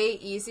them way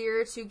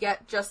easier to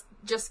get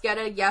just get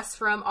a yes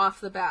from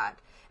off the bat.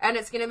 And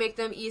it's going to make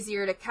them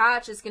easier to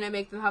catch, it's going to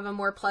make them have a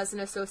more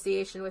pleasant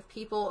association with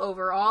people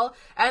overall,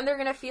 and they're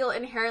going to feel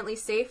inherently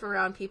safe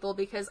around people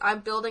because I'm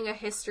building a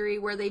history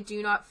where they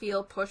do not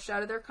feel pushed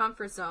out of their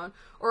comfort zone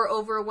or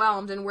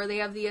overwhelmed, and where they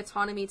have the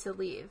autonomy to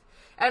leave.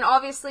 And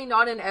obviously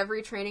not in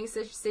every training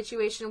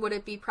situation would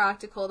it be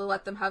practical to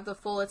let them have the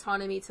full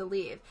autonomy to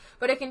leave.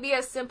 But it can be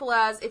as simple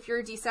as if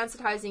you're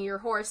desensitizing your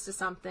horse to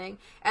something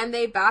and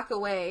they back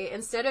away,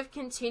 instead of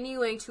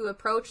continuing to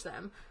approach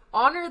them,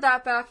 honor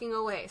that backing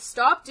away.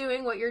 Stop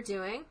doing what you're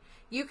doing.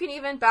 You can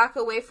even back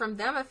away from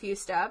them a few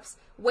steps,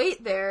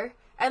 wait there,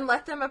 and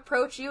let them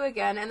approach you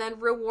again, and then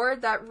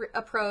reward that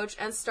approach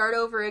and start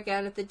over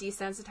again at the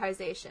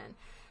desensitization.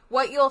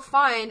 What you'll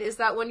find is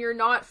that when you're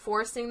not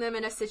forcing them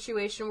in a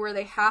situation where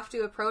they have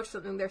to approach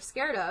something they're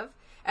scared of,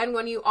 and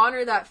when you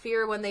honor that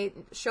fear when they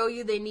show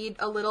you they need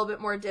a little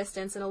bit more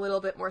distance and a little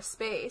bit more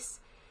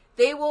space,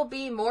 they will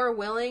be more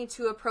willing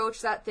to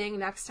approach that thing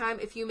next time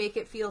if you make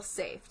it feel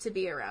safe to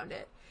be around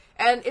it.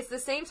 And it's the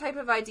same type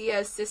of idea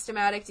as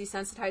systematic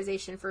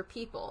desensitization for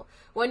people.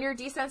 When you're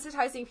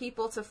desensitizing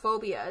people to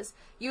phobias,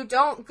 you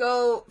don't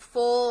go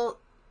full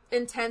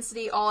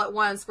intensity all at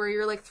once where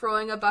you're like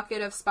throwing a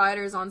bucket of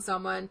spiders on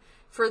someone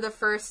for the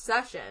first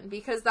session,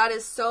 because that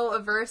is so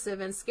aversive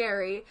and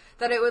scary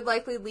that it would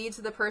likely lead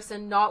to the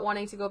person not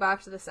wanting to go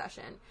back to the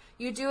session.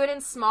 You do it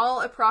in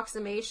small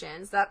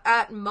approximations that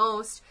at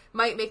most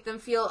might make them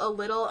feel a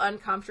little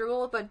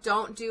uncomfortable, but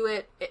don't do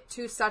it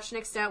to such an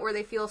extent where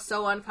they feel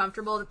so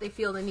uncomfortable that they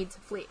feel the need to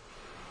flee.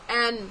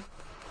 And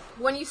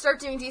when you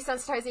start doing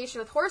desensitization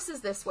with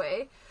horses this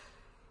way,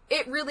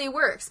 it really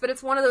works, but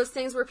it's one of those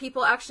things where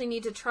people actually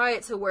need to try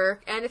it to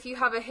work. And if you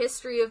have a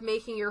history of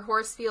making your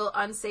horse feel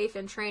unsafe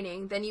in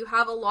training, then you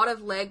have a lot of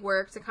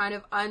legwork to kind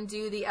of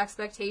undo the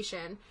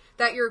expectation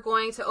that you're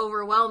going to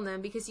overwhelm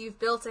them, because you've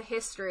built a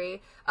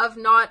history of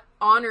not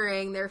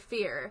honoring their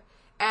fear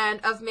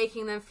and of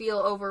making them feel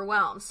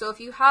overwhelmed. So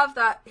if you have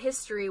that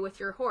history with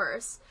your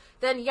horse,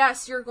 then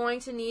yes, you're going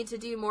to need to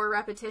do more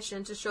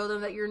repetition to show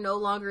them that you're no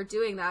longer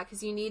doing that,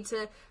 because you need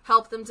to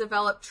help them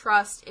develop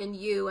trust in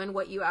you and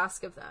what you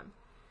ask of them.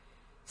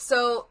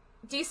 So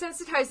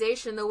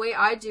desensitization, the way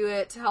I do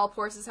it to help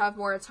horses have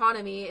more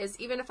autonomy, is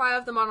even if I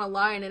have them on a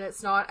line and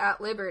it's not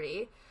at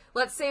liberty,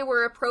 let's say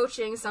we're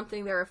approaching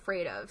something they're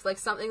afraid of, like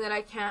something that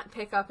I can't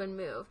pick up and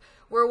move.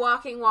 We're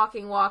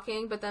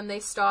walking, but then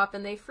they stop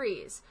and they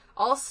freeze.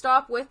 I'll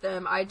stop with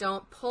them. I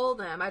don't pull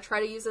them. I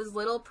try to use as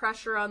little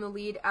pressure on the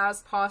lead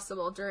as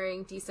possible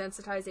during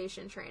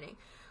desensitization training.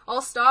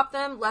 I'll stop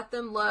them, let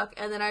them look,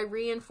 and then I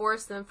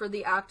reinforce them for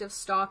the act of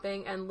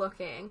stopping and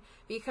looking,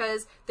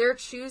 because they're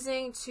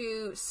choosing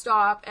to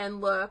stop and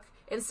look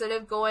instead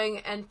of going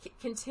and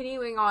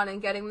continuing on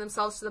and getting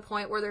themselves to the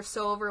point where they're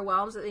so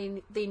overwhelmed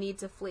that they need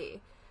to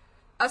flee.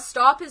 A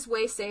stop is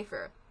way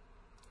safer.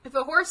 If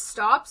a horse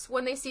stops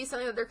when they see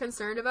something that they're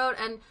concerned about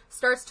and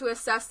starts to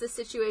assess the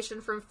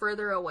situation from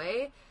further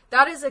away,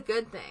 that is a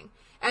good thing.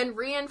 And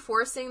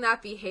reinforcing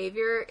that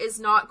behavior is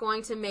not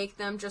going to make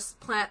them just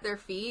plant their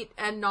feet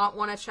and not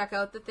want to check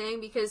out the thing,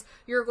 because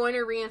you're going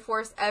to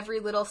reinforce every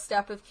little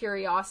step of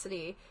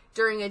curiosity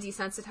during a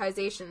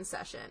desensitization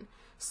session.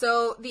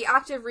 So the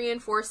act of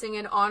reinforcing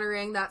and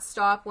honoring that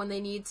stop when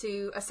they need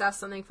to assess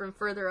something from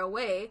further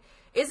away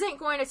isn't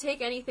going to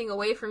take anything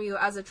away from you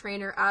as a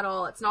trainer at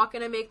all. It's not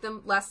going to make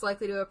them less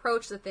likely to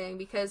approach the thing,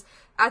 because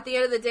at the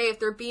end of the day, if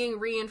they're being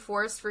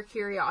reinforced for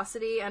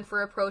curiosity and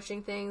for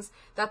approaching things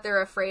that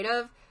they're afraid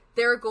of,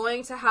 they're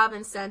going to have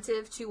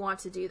incentive to want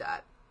to do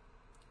that.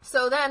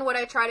 So then what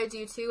I try to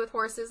do too with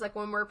horses, like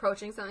when we're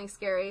approaching something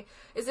scary,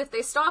 is if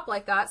they stop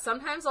like that,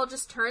 sometimes I'll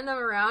just turn them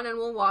around and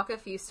we'll walk a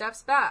few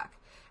steps back.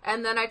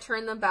 And then I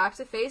turn them back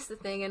to face the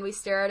thing and we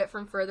stare at it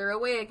from further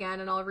away again,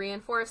 and I'll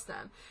reinforce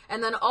them.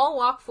 And then I'll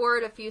walk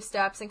forward a few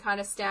steps and kind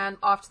of stand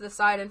off to the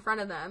side in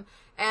front of them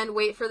and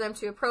wait for them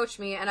to approach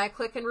me, and I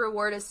click and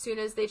reward as soon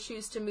as they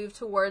choose to move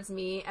towards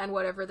me and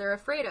whatever they're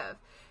afraid of.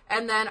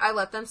 And then I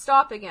let them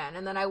stop again,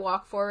 and then I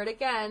walk forward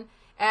again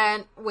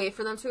and wait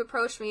for them to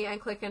approach me and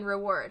click and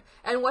reward.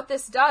 And what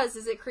this does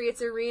is it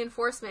creates a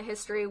reinforcement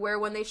history where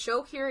when they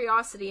show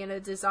curiosity and a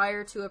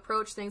desire to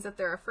approach things that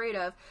they're afraid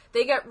of,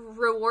 they get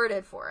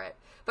rewarded for it.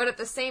 But at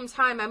the same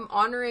time, I'm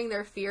honoring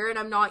their fear, and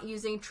I'm not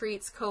using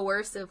treats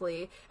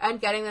coercively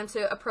and getting them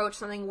to approach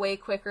something way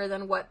quicker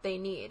than what they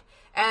need.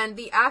 And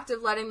the act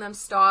of letting them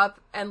stop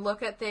and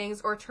look at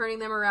things, or turning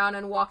them around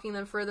and walking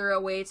them further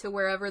away to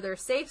wherever their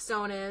safe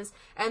zone is,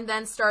 and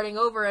then starting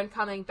over and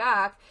coming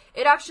back,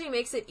 it actually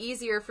makes it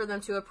easier for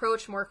them to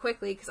approach more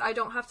quickly, because I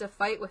don't have to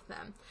fight with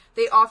them.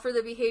 They offer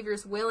the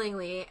behaviors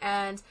willingly,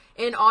 and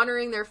in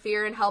honoring their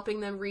fear and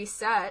helping them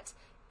reset,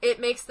 it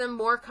makes them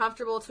more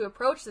comfortable to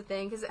approach the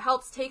thing, because it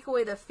helps take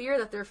away the fear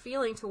that they're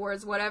feeling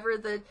towards whatever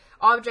the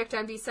object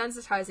I'm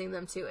desensitizing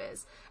them to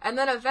is. And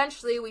then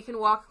eventually we can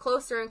walk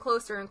closer and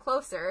closer and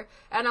closer,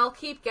 and I'll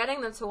keep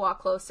getting them to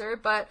walk closer,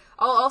 but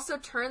I'll also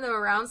turn them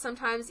around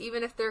sometimes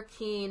even if they're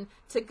keen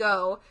to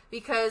go,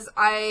 because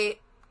I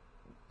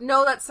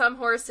know that some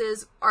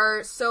horses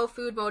are so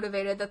food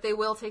motivated that they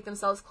will take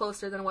themselves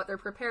closer than what they're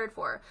prepared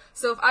for.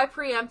 So if I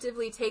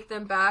preemptively take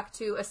them back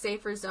to a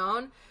safer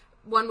zone,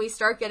 when we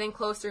start getting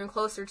closer and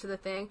closer to the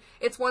thing,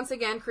 it's once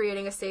again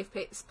creating a safe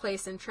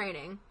place in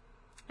training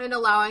and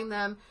allowing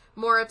them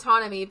more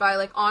autonomy by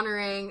like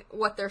honoring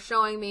what they're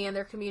showing me and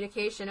their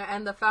communication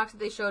and the fact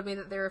that they showed me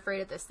that they're afraid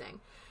of this thing.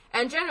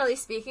 And generally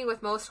speaking,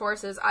 with most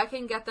horses, I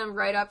can get them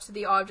right up to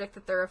the object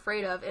that they're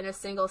afraid of in a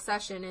single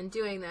session in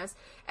doing this.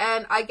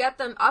 And I get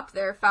them up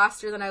there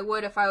faster than I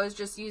would if I was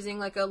just using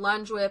like a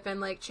lunge whip and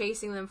like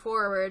chasing them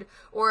forward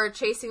or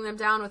chasing them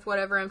down with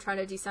whatever I'm trying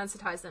to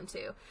desensitize them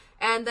to.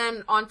 And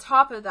then on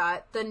top of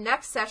that, the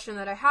next session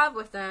that I have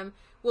with them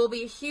will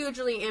be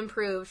hugely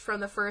improved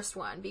from the first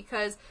one,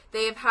 because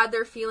they have had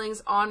their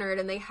feelings honored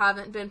and they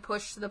haven't been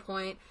pushed to the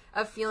point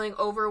of feeling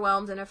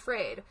overwhelmed and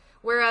afraid.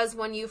 Whereas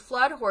when you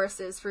flood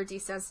horses for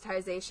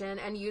desensitization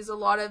and use a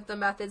lot of the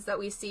methods that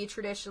we see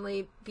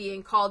traditionally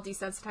being called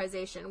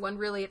desensitization, when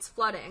really it's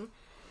flooding,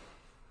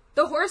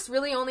 the horse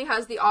really only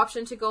has the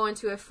option to go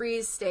into a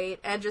freeze state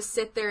and just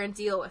sit there and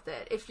deal with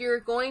it. If you're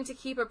going to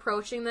keep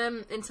approaching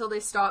them until they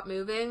stop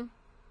moving,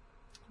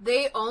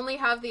 they only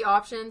have the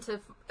option to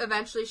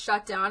eventually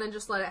shut down and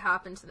just let it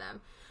happen to them.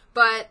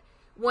 But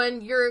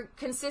when you're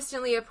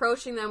consistently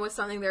approaching them with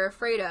something they're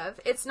afraid of,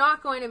 it's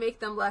not going to make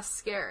them less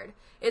scared.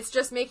 It's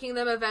just making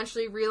them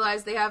eventually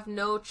realize they have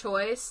no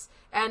choice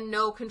and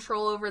no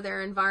control over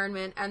their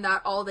environment, and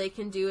that all they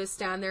can do is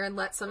stand there and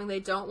let something they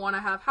don't want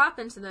to have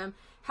happen to them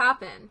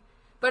happen.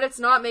 But it's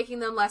not making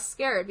them less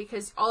scared,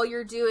 because all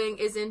you're doing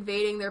is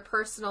invading their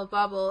personal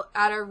bubble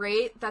at a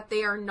rate that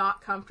they are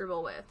not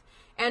comfortable with.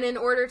 And in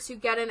order to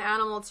get an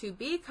animal to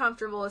be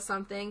comfortable with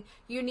something,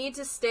 you need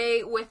to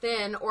stay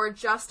within or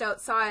just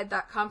outside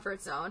that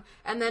comfort zone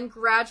and then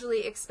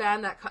gradually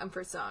expand that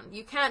comfort zone.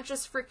 You can't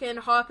just freaking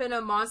hop in a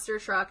monster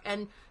truck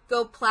and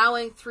go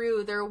plowing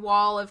through their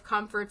wall of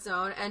comfort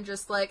zone and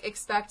just like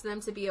expect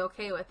them to be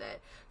okay with it,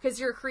 because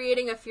you're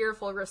creating a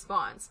fearful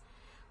response.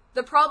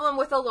 The problem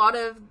with a lot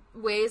of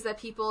ways that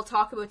people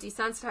talk about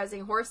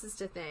desensitizing horses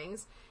to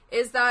things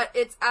is that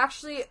it's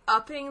actually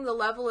upping the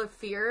level of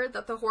fear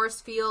that the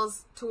horse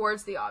feels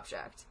towards the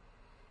object.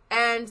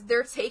 And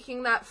they're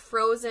taking that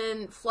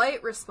frozen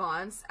flight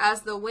response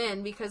as the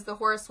win, because the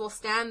horse will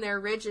stand there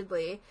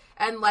rigidly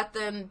and let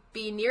them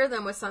be near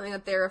them with something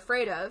that they're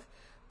afraid of.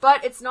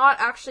 But it's not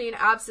actually an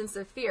absence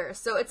of fear.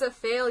 So it's a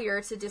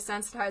failure to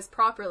desensitize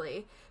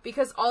properly,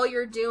 because all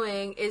you're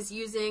doing is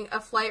using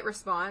a flight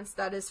response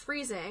that is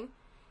freezing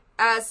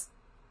as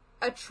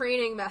a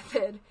training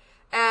method.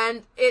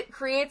 And it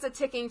creates a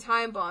ticking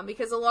time bomb,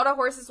 because a lot of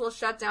horses will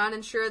shut down,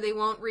 and sure, they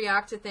won't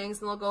react to things,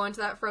 and they'll go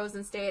into that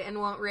frozen state and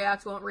won't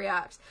react.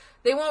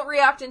 They won't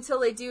react until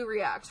they do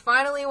react.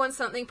 Finally, when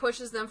something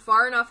pushes them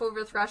far enough over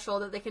the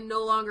threshold that they can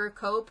no longer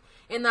cope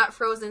in that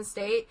frozen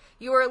state,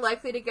 you are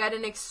likely to get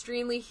an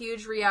extremely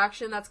huge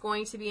reaction that's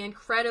going to be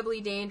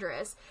incredibly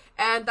dangerous.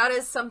 And that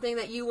is something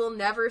that you will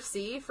never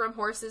see from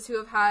horses who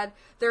have had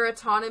their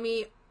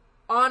autonomy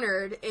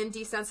honored in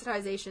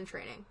desensitization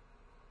training,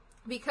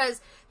 because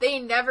they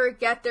never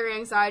get their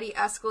anxiety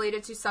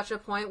escalated to such a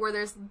point where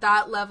there's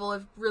that level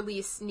of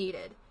release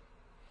needed.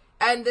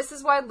 And this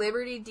is why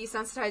Liberty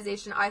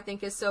desensitization, I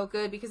think, is so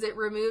good, because it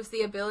removes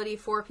the ability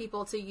for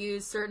people to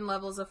use certain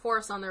levels of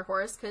force on their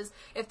horse, because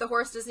if the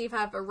horse doesn't even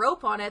have a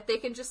rope on it, they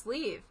can just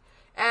leave.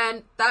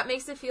 And that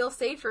makes it feel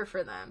safer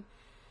for them.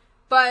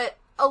 But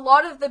a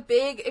lot of the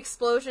big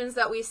explosions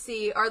that we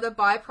see are the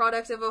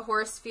byproduct of a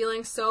horse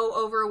feeling so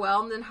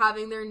overwhelmed and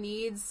having their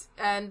needs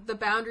and the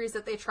boundaries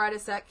that they try to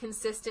set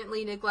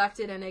consistently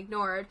neglected and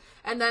ignored.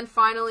 And then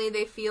finally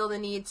they feel the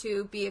need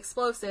to be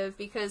explosive,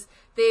 because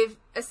they've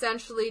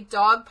essentially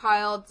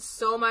dogpiled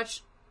so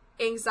much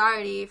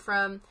anxiety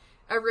from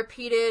a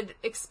repeated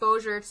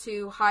exposure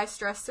to high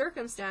stress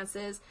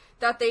circumstances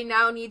that they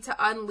now need to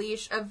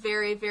unleash a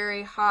very,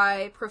 very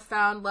high,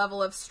 profound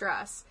level of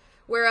stress.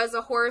 Whereas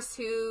a horse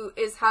who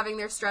is having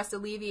their stress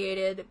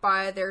alleviated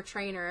by their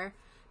trainer,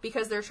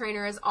 because their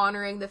trainer is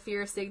honoring the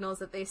fear signals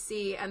that they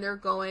see, and they're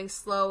going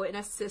slow in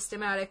a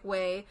systematic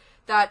way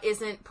that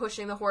isn't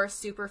pushing the horse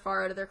super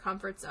far out of their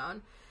comfort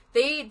zone,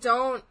 they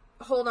don't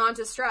hold on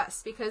to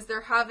stress, because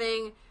they're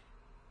having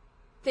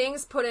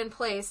things put in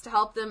place to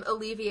help them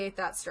alleviate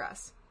that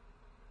stress.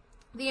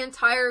 The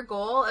entire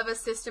goal of a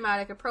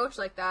systematic approach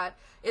like that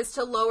is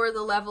to lower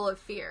the level of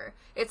fear.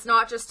 It's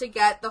not just to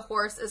get the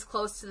horse as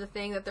close to the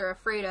thing that they're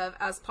afraid of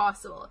as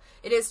possible.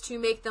 It is to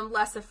make them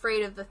less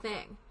afraid of the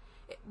thing.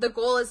 The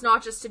goal is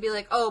not just to be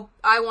like, oh,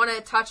 I want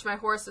to touch my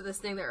horse with this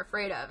thing they're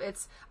afraid of.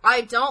 It's,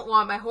 I don't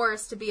want my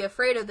horse to be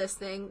afraid of this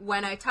thing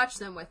when I touch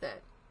them with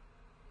it.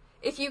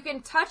 If you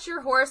can touch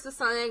your horse with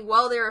something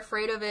while they're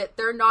afraid of it,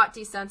 they're not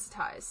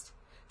desensitized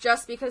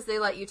just because they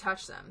let you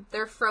touch them.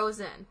 They're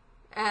frozen.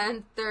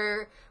 And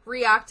they're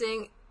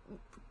reacting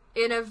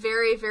in a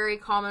very, very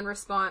common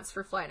response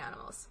for flight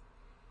animals.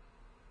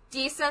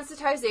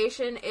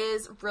 Desensitization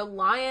is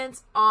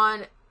reliant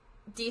on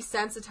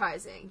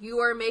desensitizing. You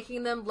are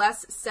making them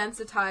less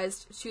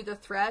sensitized to the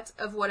threat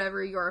of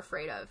whatever you're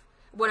afraid of,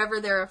 whatever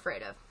they're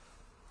afraid of.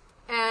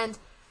 And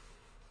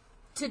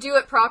to do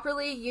it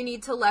properly, you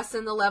need to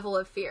lessen the level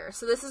of fear.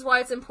 So this is why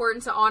it's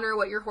important to honor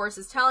what your horse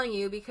is telling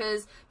you,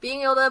 because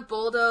being able to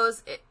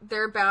bulldoze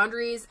their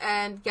boundaries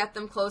and get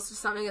them close to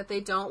something that they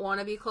don't want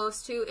to be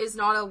close to is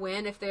not a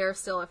win if they are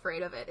still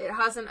afraid of it. It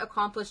hasn't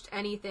accomplished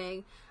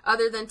anything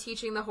other than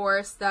teaching the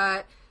horse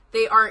that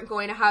they aren't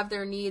going to have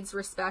their needs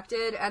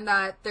respected, and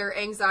that their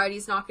anxiety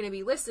is not going to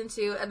be listened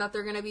to, and that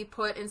they're going to be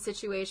put in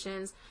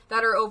situations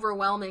that are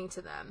overwhelming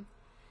to them.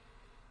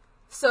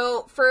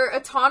 So for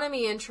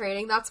autonomy in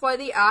training, that's why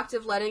the act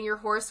of letting your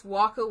horse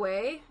walk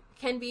away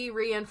can be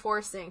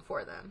reinforcing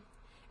for them.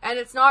 And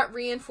it's not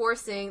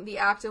reinforcing the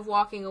act of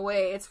walking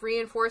away, it's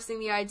reinforcing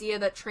the idea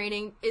that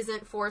training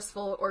isn't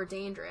forceful or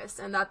dangerous,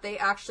 and that they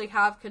actually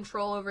have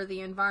control over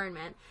the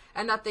environment,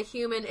 and that the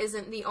human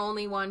isn't the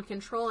only one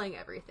controlling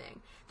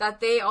everything, that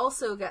they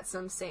also get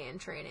some say in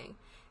training.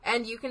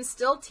 And you can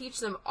still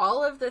teach them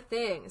all of the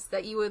things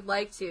that you would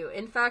like to.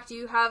 In fact,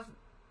 you have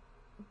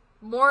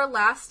more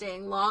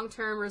lasting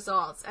long-term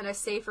results and a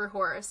safer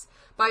horse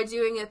by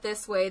doing it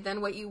this way than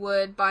what you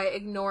would by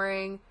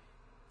ignoring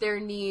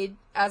their need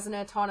as an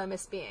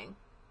autonomous being.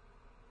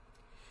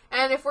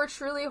 And if we're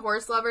truly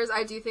horse lovers,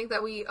 I do think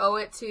that we owe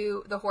it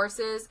to the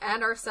horses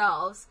and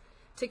ourselves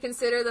to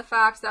consider the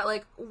fact that,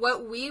 like,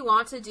 what we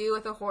want to do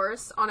with a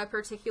horse on a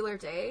particular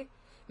day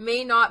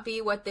may not be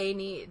what they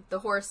need, the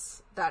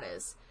horse, that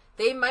is.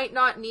 They might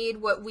not need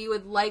what we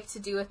would like to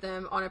do with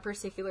them on a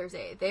particular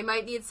day. They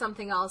might need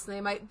something else, and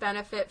they might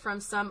benefit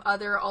from some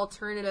other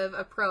alternative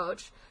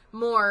approach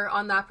more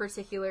on that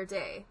particular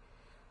day.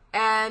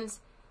 And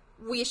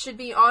we should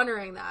be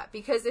honoring that,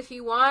 because if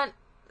you want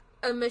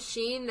a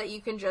machine that you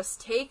can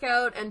just take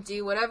out and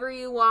do whatever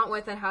you want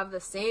with and have the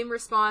same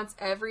response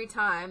every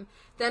time,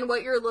 then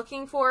what you're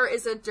looking for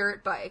is a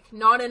dirt bike,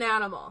 not an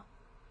animal.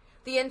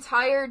 The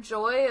entire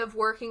joy of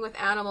working with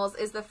animals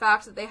is the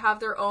fact that they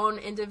have their own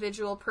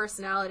individual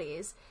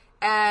personalities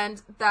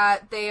and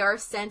that they are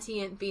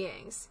sentient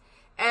beings.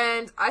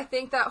 And I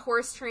think that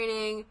horse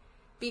training,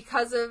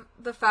 because of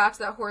the fact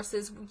that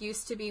horses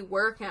used to be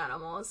work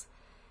animals,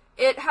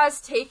 it has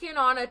taken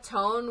on a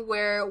tone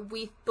where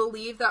we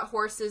believe that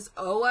horses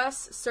owe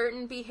us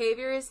certain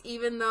behaviors,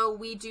 even though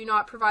we do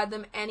not provide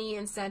them any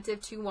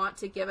incentive to want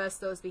to give us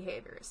those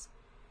behaviors.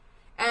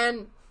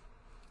 And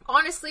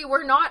honestly,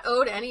 we're not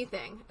owed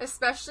anything,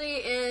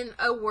 especially in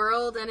a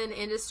world and an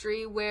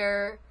industry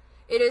where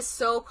it is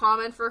so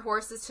common for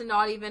horses to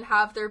not even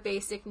have their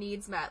basic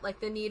needs met, like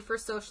the need for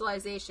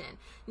socialization,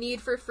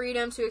 need for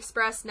freedom to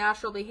express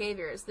natural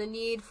behaviors, the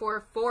need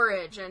for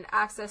forage and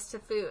access to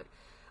food.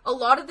 A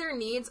lot of their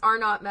needs are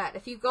not met.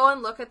 If you go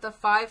and look at the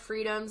 5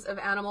 freedoms of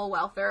animal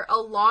welfare, a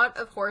lot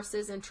of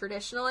horses in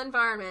traditional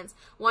environments,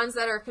 ones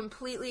that are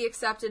completely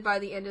accepted by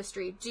the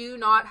industry, do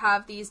not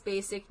have these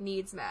basic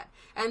needs met.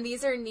 And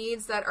these are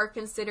needs that are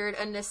considered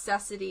a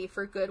necessity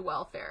for good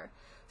welfare.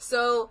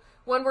 So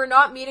when we're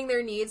not meeting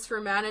their needs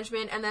for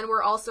management, and then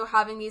we're also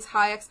having these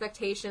high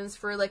expectations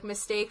for, like,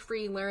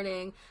 mistake-free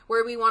learning,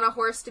 where we want a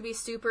horse to be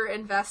super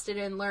invested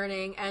in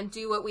learning and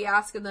do what we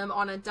ask of them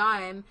on a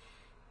dime,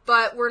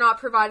 but we're not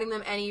providing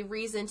them any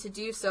reason to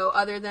do so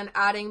other than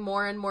adding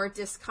more and more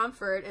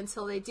discomfort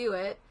until they do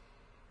it,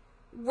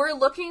 we're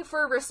looking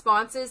for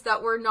responses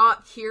that we're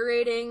not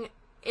curating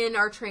in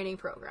our training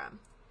program.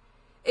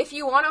 If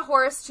you want a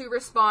horse to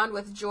respond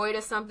with joy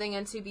to something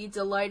and to be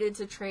delighted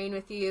to train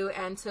with you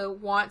and to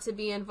want to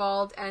be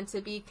involved and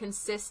to be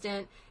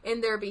consistent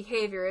in their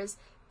behaviors,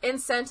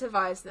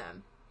 incentivize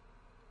them.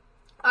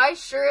 I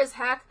sure as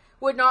heck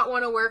would not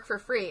want to work for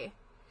free.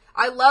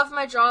 I love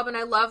my job and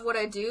I love what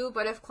I do,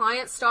 but if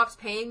clients stopped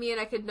paying me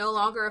and I could no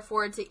longer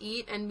afford to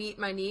eat and meet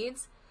my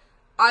needs,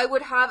 I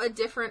would have a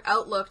different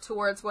outlook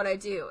towards what I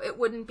do. It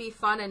wouldn't be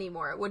fun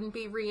anymore. It wouldn't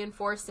be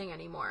reinforcing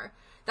anymore.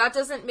 That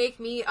doesn't make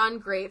me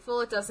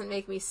ungrateful. It doesn't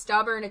make me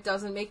stubborn. It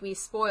doesn't make me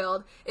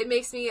spoiled. It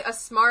makes me a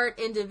smart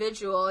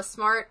individual, a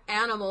smart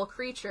animal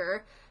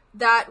creature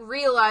that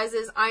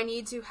realizes I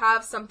need to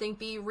have something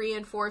be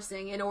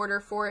reinforcing in order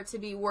for it to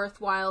be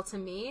worthwhile to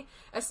me,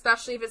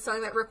 especially if it's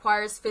something that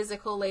requires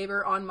physical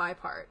labor on my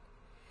part.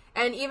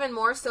 And even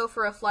more so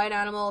for a flight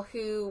animal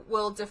who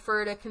will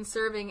defer to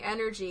conserving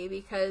energy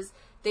because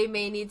they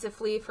may need to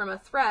flee from a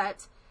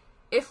threat.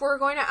 If we're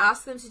going to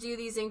ask them to do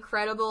these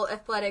incredible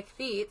athletic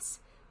feats,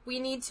 we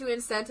need to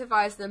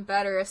incentivize them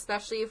better,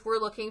 especially if we're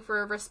looking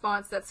for a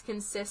response that's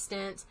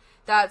consistent,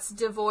 that's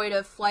devoid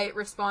of flight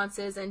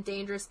responses and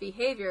dangerous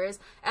behaviors,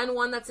 and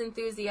one that's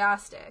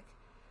enthusiastic.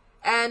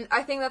 And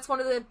I think that's one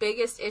of the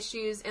biggest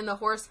issues in the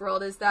horse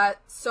world, is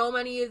that so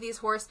many of these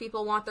horse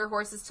people want their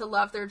horses to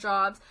love their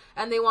jobs,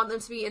 and they want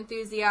them to be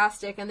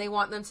enthusiastic, and they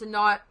want them to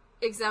not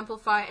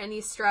exemplify any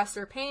stress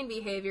or pain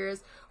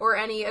behaviors, or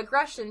any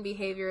aggression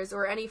behaviors,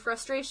 or any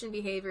frustration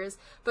behaviors,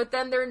 but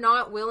then they're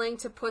not willing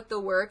to put the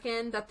work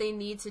in that they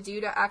need to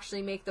do to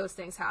actually make those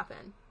things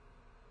happen.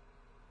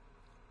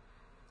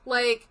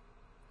 Like,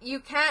 you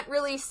can't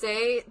really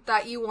say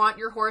that you want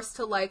your horse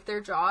to like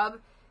their job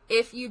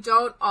if you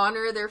don't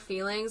honor their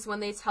feelings when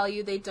they tell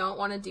you they don't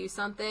want to do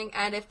something,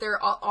 and if they're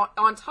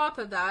on top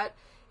of that,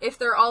 if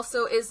there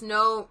also is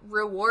no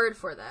reward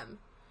for them.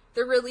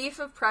 The relief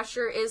of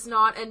pressure is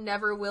not and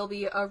never will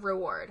be a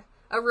reward.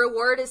 A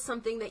reward is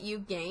something that you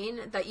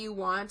gain, that you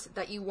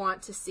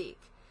want to seek.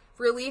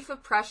 Relief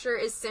of pressure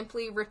is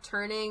simply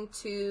returning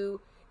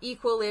to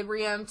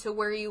equilibrium, to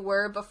where you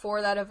were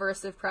before that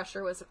aversive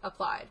pressure was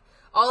applied.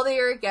 All they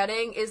are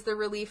getting is the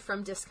relief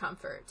from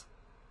discomfort.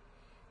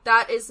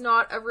 That is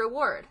not a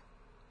reward.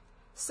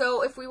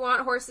 So if we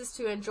want horses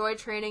to enjoy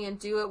training and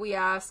do what we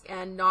ask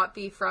and not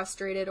be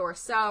frustrated or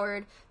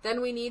soured,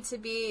 then we need to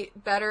be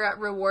better at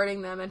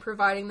rewarding them and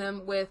providing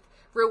them with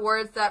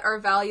rewards that are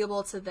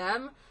valuable to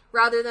them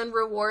rather than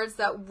rewards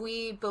that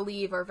we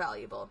believe are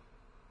valuable.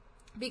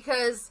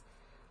 Because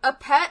a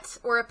pet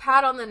or a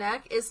pat on the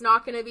neck is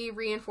not going to be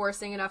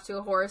reinforcing enough to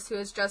a horse who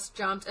has just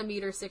jumped a 1.60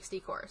 meter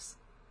course.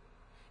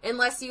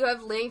 Unless you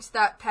have linked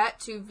that pet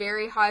to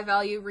very high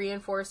value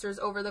reinforcers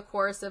over the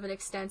course of an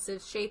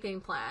extensive shaping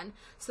plan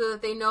so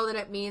that they know that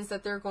it means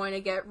that they're going to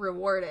get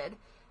rewarded,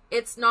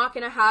 it's not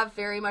going to have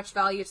very much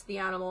value to the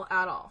animal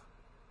at all.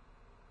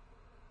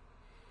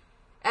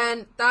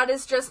 And that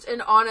is just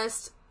an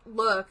honest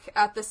look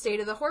at the state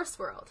of the horse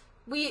world.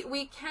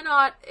 We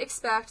cannot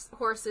expect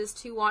horses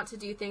to want to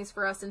do things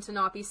for us and to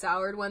not be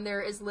soured when there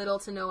is little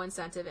to no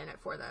incentive in it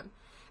for them.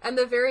 And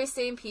the very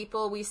same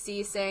people we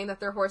see saying that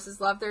their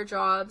horses love their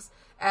jobs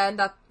and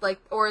that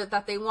or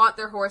that they want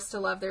their horse to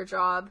love their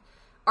job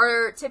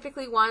are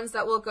typically ones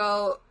that will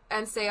go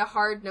and say a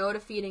hard no to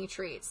feeding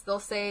treats. They'll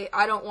say,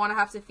 I don't want to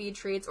have to feed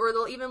treats, or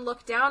they'll even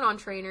look down on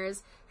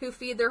trainers who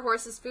feed their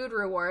horses food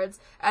rewards,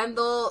 and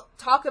they'll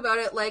talk about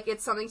it like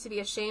it's something to be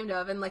ashamed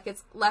of and like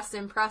it's less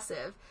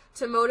impressive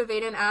to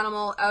motivate an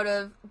animal out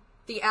of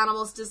the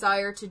animal's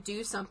desire to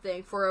do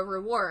something for a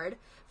reward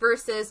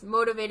versus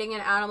motivating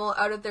an animal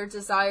out of their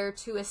desire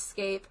to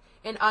escape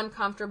an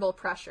uncomfortable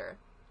pressure.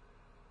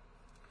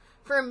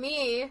 For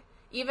me,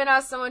 even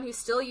as someone who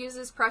still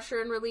uses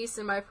pressure and release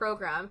in my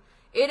program,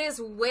 it is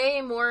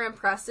way more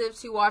impressive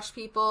to watch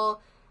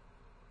people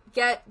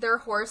get their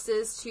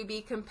horses to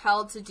be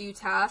compelled to do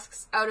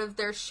tasks out of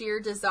their sheer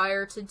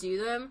desire to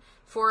do them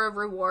for a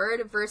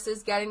reward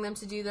versus getting them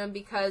to do them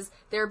because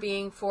they're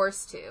being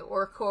forced to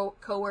or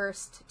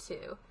coerced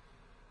to.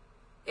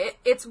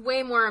 It's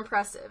way more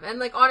impressive. And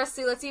like,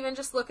 honestly, let's even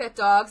just look at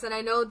dogs. And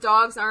I know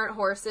dogs aren't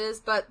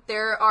horses, but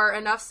there are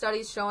enough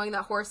studies showing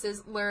that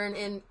horses learn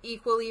in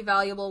equally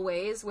valuable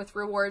ways with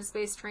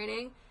rewards-based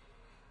training.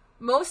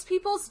 Most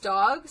people's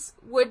dogs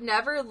would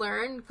never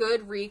learn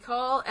good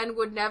recall and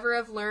would never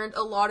have learned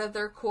a lot of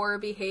their core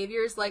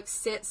behaviors like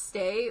sit,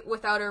 stay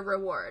without a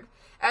reward.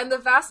 And the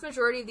vast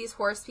majority of these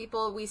horse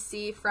people we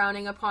see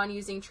frowning upon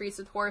using treats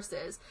with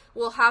horses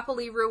will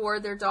happily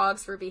reward their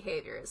dogs for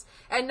behaviors.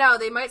 And now,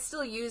 they might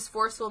still use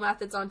forceful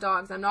methods on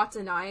dogs, I'm not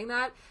denying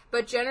that,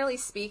 but generally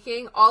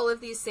speaking, all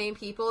of these same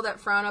people that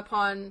frown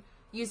upon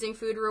using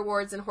food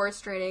rewards in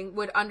horse training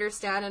would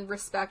understand and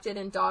respect it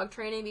in dog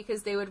training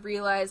because they would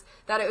realize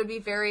that it would be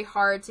very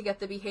hard to get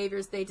the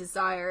behaviors they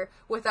desire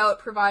without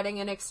providing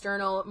an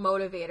external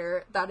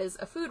motivator that is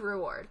a food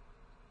reward.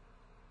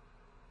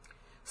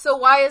 So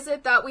why is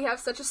it that we have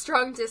such a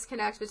strong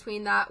disconnect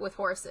between that with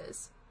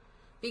horses?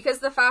 Because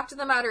the fact of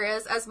the matter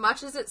is, as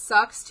much as it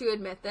sucks to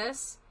admit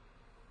this,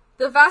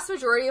 the vast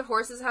majority of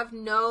horses have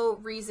no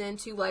reason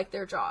to like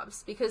their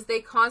jobs because they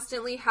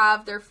constantly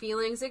have their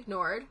feelings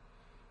ignored.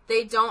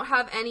 They don't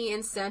have any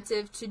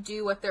incentive to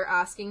do what they're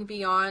asking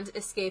beyond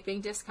escaping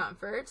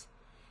discomfort.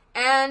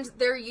 And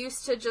they're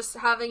used to just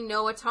having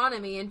no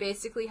autonomy and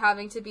basically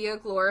having to be a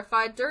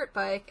glorified dirt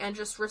bike and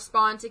just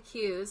respond to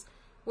cues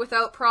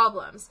without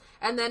problems.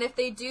 And then if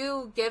they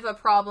do give a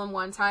problem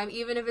one time,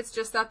 even if it's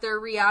just that they're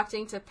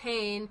reacting to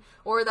pain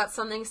or that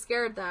something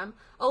scared them,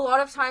 a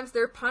lot of times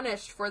they're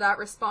punished for that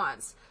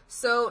response.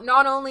 So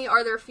not only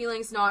are their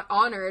feelings not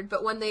honored,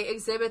 but when they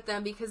exhibit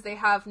them because they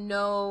have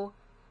no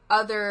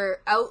other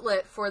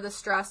outlet for the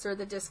stress or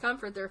the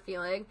discomfort they're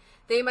feeling,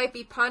 they might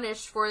be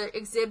punished for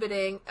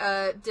exhibiting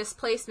a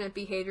displacement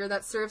behavior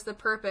that serves the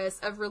purpose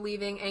of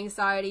relieving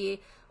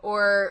anxiety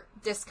or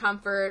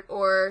discomfort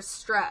or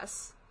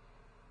stress.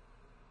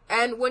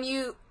 And when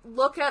you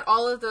look at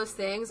all of those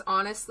things,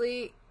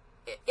 honestly,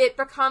 it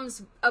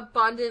becomes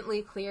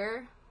abundantly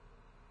clear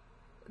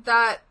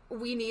that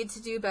we need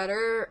to do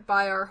better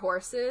by our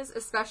horses,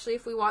 especially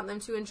if we want them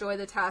to enjoy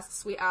the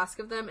tasks we ask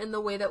of them in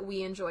the way that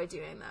we enjoy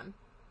doing them.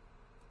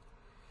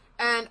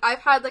 And I've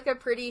had like a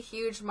pretty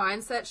huge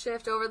mindset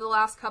shift over the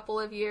last couple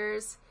of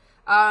years.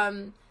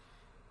 And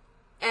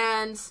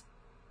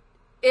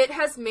it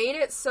has made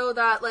it so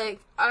that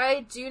like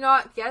I do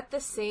not get the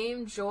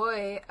same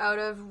joy out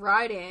of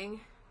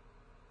riding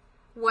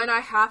when I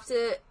have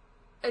to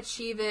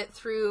achieve it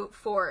through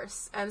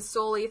force and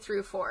solely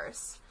through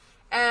force.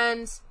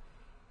 And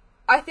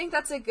I think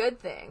that's a good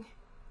thing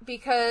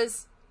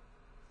because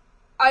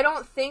I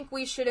don't think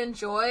we should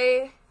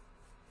enjoy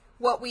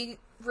what we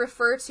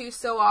refer to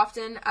so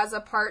often as a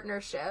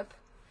partnership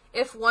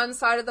if one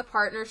side of the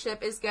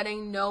partnership is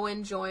getting no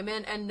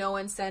enjoyment and no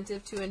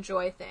incentive to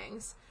enjoy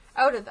things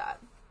out of that.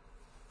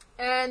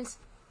 And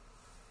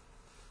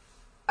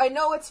I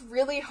know it's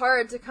really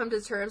hard to come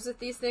to terms with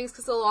these things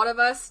because a lot of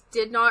us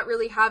did not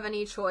really have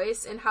any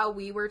choice in how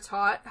we were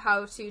taught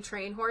how to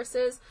train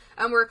horses,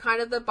 and we're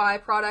kind of the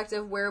byproduct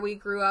of where we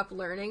grew up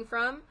learning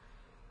from.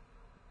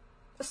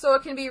 So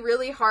it can be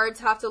really hard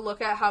to have to look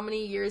at how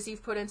many years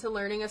you've put into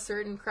learning a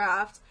certain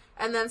craft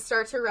and then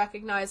start to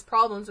recognize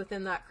problems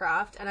within that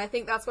craft. And I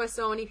think that's why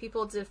so many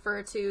people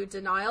defer to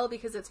denial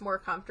because it's more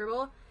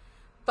comfortable.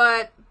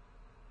 But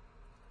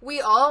we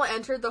all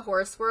entered the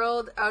horse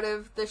world out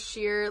of the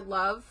sheer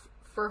love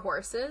for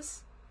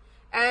horses.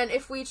 And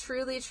if we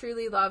truly,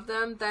 truly love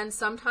them, then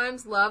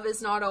sometimes love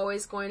is not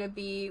always going to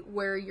be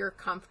where you're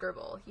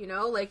comfortable, you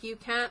know? Like, you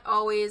can't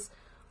always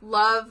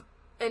love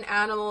an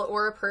animal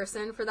or a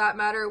person, for that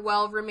matter,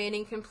 while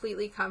remaining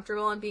completely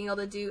comfortable and being able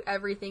to do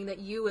everything that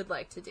you would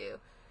like to do.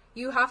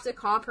 You have to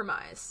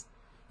compromise.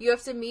 You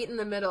have to meet in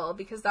the middle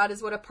because that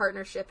is what a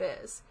partnership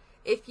is.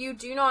 If you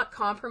do not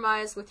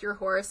compromise with your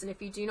horse, and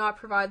if you do not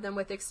provide them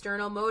with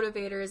external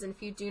motivators, and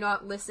if you do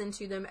not listen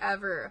to them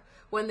ever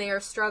when they are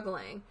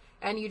struggling,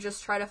 and you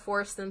just try to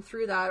force them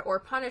through that or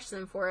punish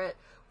them for it,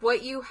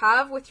 what you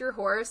have with your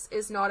horse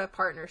is not a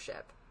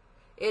partnership.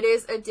 It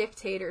is a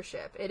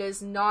dictatorship. It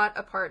is not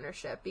a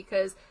partnership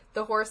because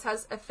the horse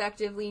has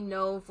effectively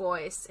no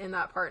voice in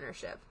that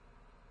partnership.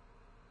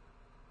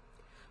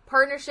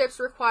 partnerships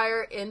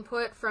require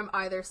input from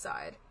either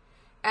side.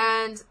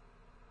 And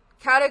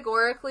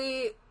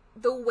categorically,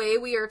 the way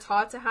we are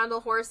taught to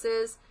handle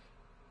horses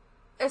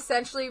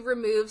essentially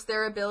removes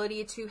their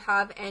ability to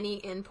have any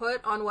input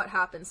on what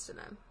happens to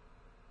them.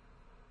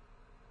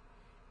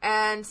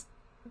 And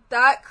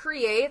that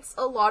creates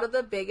a lot of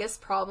the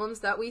biggest problems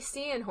that we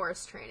see in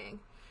horse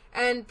training.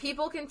 And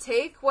people can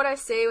take what I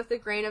say with a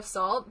grain of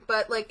salt,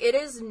 but like, it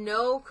is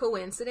no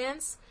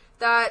coincidence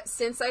that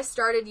since I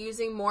started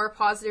using more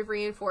positive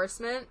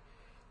reinforcement,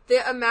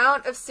 the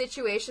amount of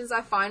situations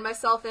I find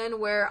myself in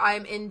where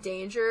I'm in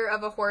danger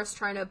of a horse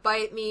trying to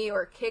bite me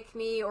or kick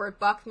me or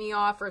buck me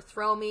off or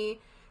throw me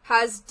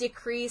has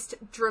decreased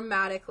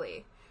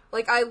dramatically.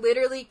 Like, I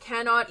literally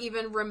cannot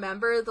even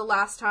remember the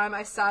last time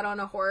I sat on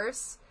a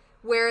horse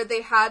where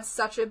they had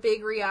such a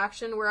big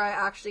reaction where I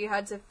actually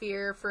had to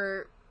fear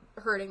for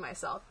hurting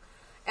myself.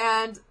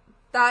 And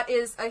that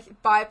is a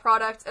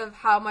byproduct of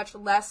how much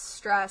less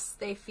stress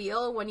they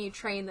feel when you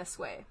train this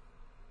way.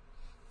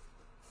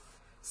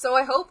 So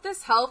I hope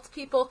this helped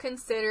people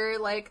consider,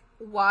 like,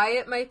 why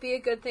it might be a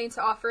good thing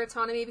to offer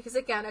autonomy, because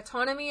again,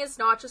 autonomy is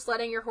not just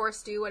letting your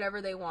horse do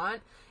whatever they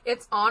want,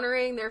 it's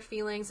honoring their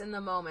feelings in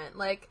the moment.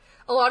 Like,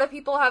 a lot of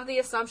people have the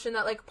assumption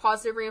that, like,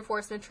 positive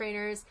reinforcement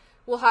trainers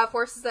will have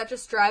horses that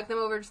just drag them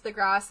over to the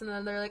grass, and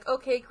then they're like,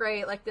 okay,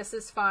 great, like, this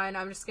is fine,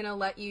 I'm just gonna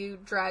let you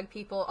drag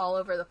people all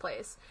over the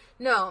place.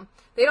 No,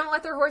 they don't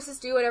let their horses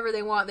do whatever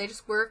they want, they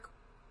just work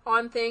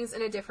on things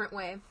in a different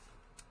way.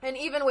 And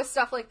even with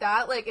stuff like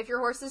that, like, if your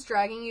horse is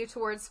dragging you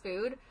towards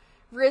food,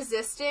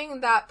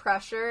 resisting that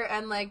pressure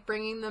and, like,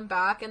 bringing them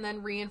back and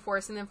then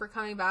reinforcing them for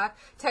coming back,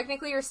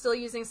 technically you're still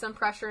using some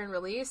pressure and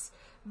release,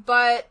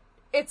 but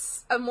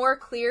it's a more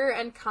clear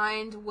and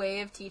kind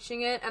way of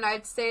teaching it, and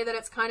I'd say that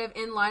it's kind of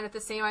in line with the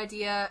same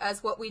idea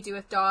as what we do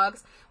with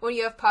dogs. When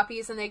you have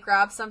puppies and they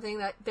grab something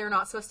that they're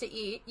not supposed to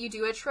eat, you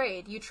do a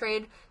trade. You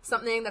trade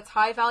something that's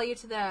high value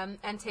to them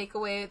and take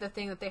away the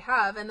thing that they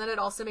have, and then it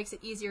also makes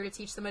it easier to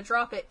teach them a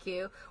drop it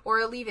cue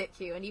or a leave it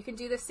cue, and you can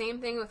do the same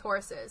thing with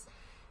horses.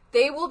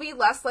 They will be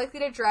less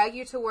likely to drag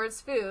you towards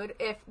food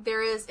if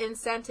there is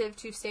incentive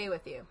to stay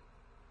with you.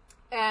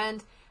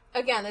 And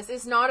again, this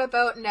is not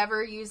about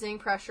never using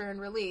pressure and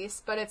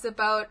release, but it's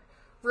about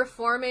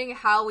reforming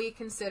how we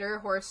consider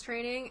horse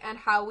training and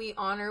how we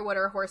honor what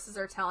our horses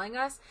are telling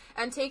us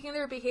and taking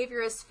their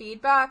behavior as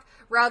feedback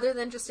rather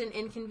than just an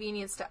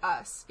inconvenience to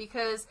us,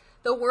 because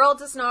the world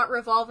does not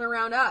revolve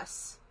around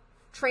us.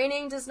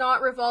 Training does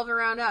not revolve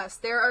around us.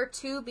 There are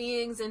two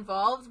beings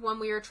involved when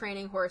we are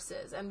training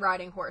horses and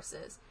riding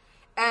horses.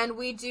 And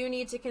we do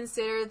need to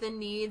consider the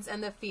needs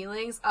and the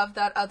feelings of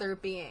that other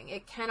being.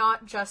 It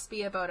cannot just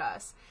be about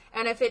us.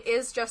 And if it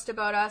is just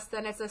about us,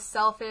 then it's a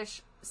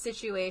selfish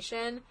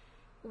situation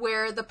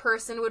where the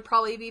person would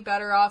probably be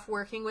better off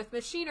working with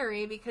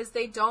machinery because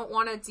they don't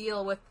want to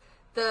deal with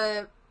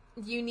the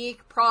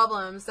unique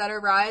problems that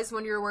arise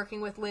when you're working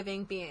with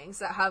living beings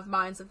that have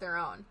minds of their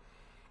own.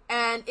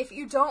 And if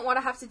you don't want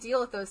to have to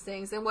deal with those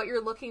things, then what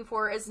you're looking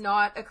for is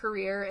not a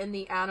career in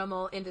the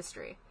animal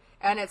industry.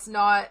 And it's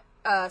not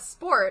a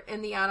sport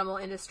in the animal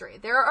industry.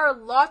 There are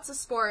lots of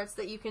sports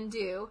that you can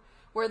do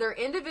where they're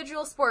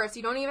individual sports.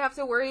 You don't even have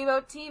to worry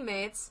about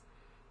teammates,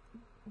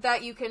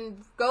 that you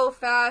can go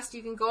fast,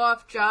 you can go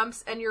off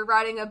jumps, and you're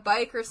riding a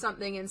bike or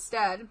something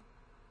instead.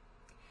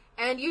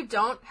 And you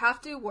don't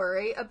have to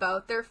worry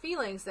about their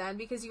feelings then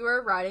because you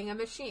are riding a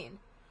machine.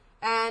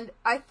 And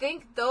I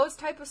think those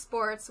type of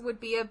sports would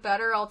be a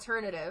better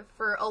alternative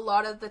for a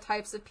lot of the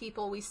types of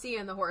people we see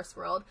in the horse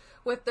world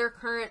with their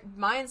current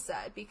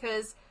mindset,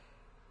 because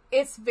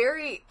it's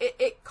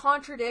it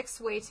contradicts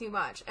way too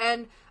much.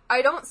 And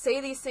I don't say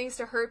these things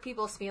to hurt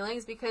people's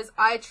feelings, because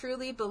I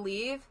truly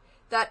believe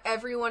that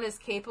everyone is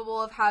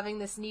capable of having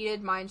this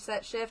needed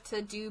mindset shift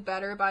to do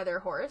better by their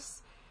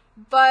horse.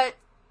 But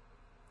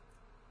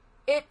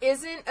it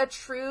isn't a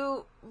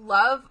true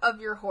love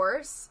of your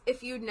horse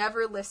if you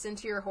never listen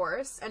to your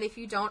horse and if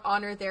you don't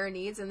honor their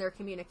needs and their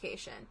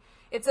communication.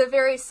 It's a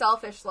very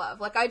selfish love.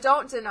 Like, I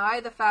don't deny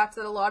the fact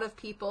that a lot of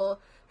people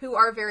who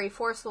are very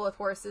forceful with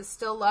horses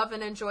still love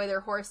and enjoy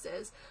their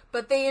horses,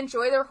 but they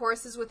enjoy their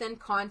horses within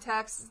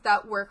contexts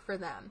that work for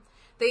them.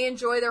 They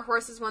enjoy their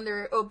horses when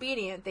they're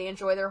obedient. They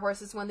enjoy their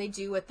horses when they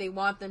do what they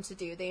want them to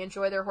do. They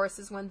enjoy their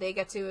horses when they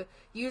get to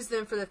use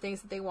them for the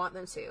things that they want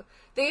them to.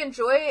 They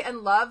enjoy and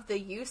love the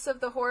use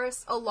of the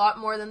horse a lot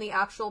more than the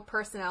actual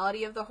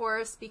personality of the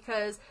horse,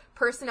 because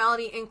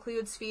personality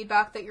includes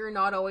feedback that you're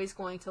not always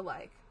going to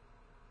like.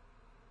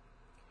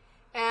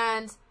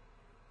 And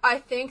I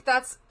think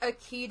that's a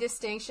key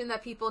distinction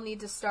that people need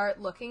to start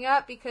looking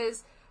at,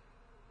 because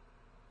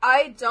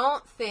I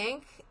don't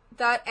think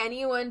that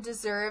anyone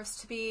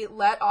deserves to be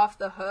let off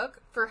the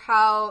hook for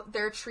how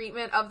their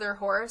treatment of their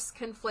horse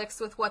conflicts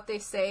with what they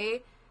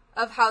say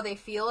of how they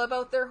feel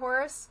about their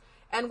horse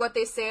and what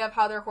they say of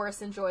how their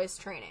horse enjoys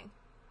training.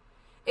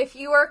 If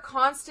you are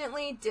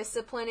constantly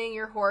disciplining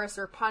your horse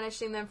or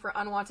punishing them for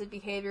unwanted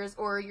behaviors,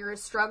 or you're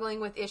struggling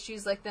with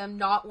issues like them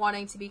not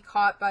wanting to be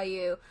caught by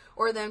you,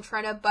 or them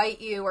trying to bite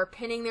you, or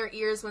pinning their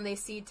ears when they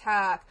see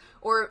tack,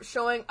 or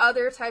showing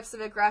other types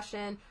of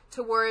aggression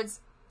towards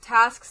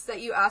tasks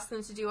that you ask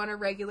them to do on a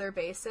regular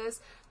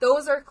basis,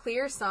 those are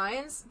clear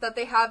signs that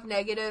they have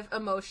negative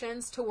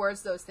emotions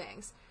towards those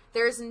things.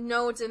 There's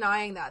no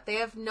denying that. They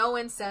have no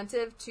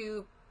incentive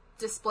to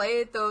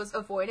display those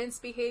avoidance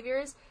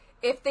behaviors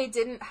if they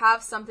didn't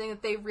have something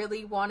that they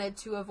really wanted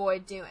to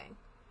avoid doing.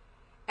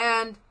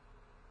 And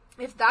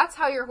if that's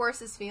how your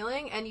horse is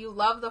feeling, and you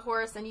love the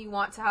horse and you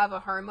want to have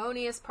a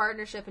harmonious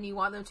partnership and you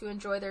want them to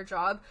enjoy their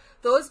job,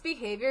 those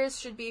behaviors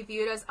should be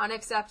viewed as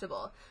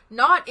unacceptable.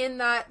 Not in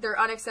that they're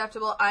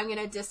unacceptable, I'm going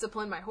to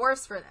discipline my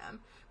horse for them,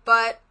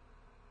 but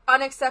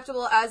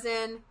unacceptable as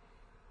in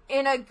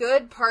a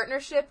good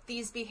partnership,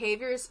 these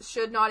behaviors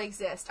should not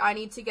exist. I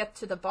need to get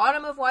to the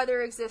bottom of why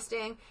they're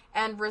existing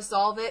and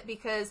resolve it,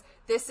 because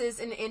this is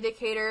an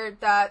indicator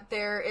that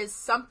there is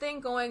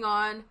something going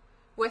on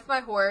with my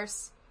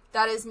horse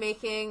that is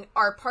making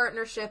our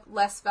partnership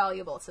less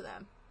valuable to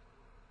them.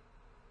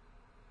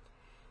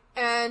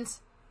 And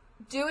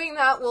doing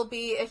that will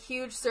be a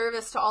huge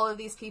service to all of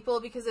these people,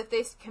 because if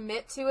they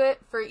commit to it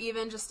for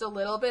even just a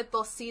little bit,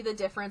 they'll see the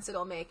difference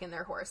it'll make in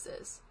their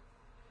horses.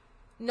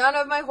 None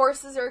of my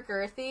horses are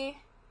girthy.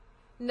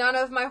 None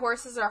of my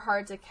horses are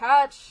hard to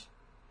catch.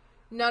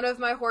 None of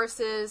my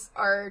horses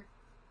are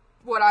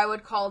what I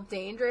would call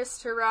dangerous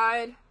to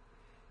ride.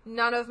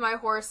 None of my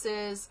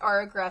horses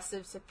are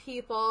aggressive to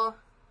people.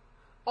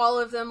 All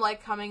of them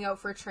like coming out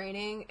for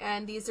training,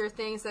 and these are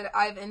things that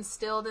I've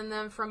instilled in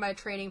them from my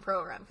training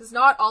program, because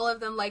not all of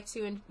them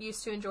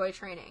used to enjoy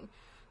training.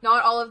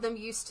 Not all of them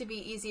used to be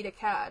easy to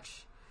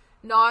catch.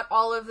 Not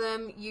all of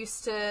them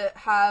used to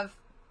have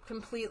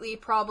completely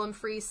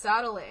problem-free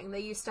saddling. They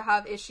used to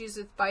have issues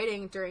with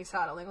biting during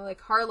saddling,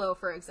 like Harlow,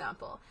 for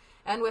example.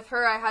 And with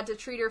her, I had to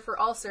treat her for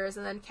ulcers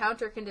and then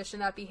counter-condition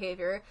that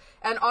behavior.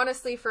 And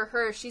honestly, for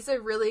her, she's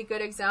a really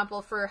good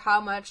example for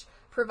how much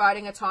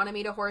providing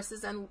autonomy to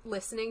horses and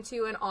listening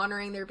to and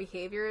honoring their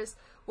behaviors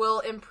will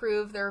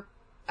improve their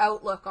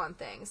outlook on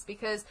things,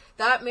 because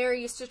that mare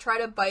used to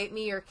try to bite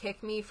me or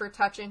kick me for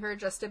touching her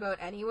just about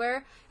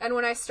anywhere, and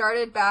when I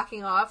started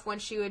backing off when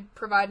she would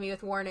provide me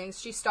with warnings,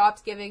 she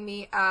stopped giving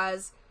me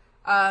as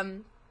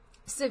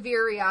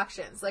severe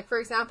reactions. Like, for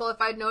example,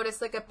 if I'd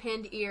noticed like a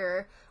pinned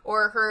ear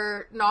or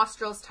her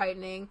nostrils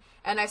tightening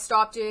and I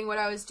stopped doing what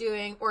I was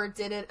doing or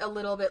did it a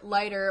little bit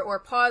lighter or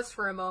paused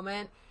for a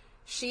moment,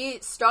 she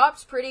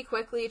stopped pretty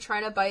quickly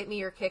trying to bite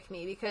me or kick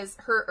me, because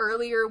her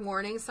earlier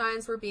warning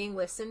signs were being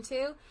listened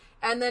to.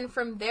 And then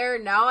from there,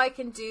 now I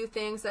can do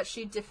things that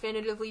she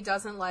definitively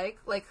doesn't like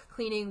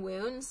cleaning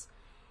wounds,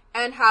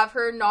 and have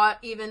her not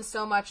even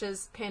so much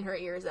as pin her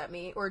ears at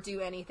me or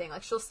do anything.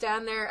 Like, she'll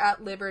stand there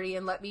at liberty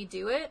and let me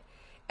do it.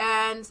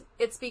 And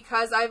it's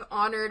because I've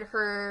honored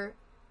her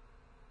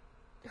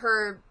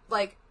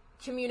like,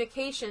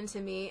 communication to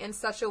me in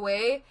such a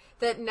way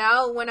that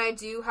now when I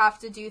do have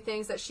to do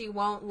things that she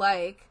won't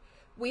like,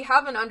 we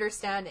have an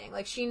understanding.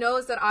 Like, she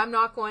knows that I'm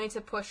not going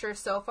to push her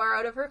so far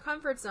out of her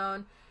comfort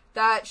zone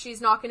that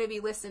she's not going to be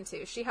listened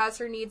to. She has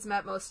her needs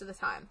met most of the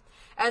time.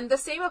 And the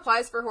same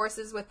applies for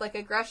horses with, like,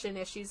 aggression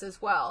issues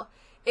as well.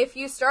 If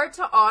you start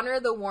to honor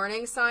the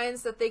warning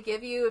signs that they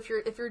give you, if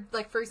you're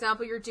like, for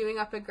example, you're doing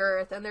up a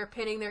girth and they're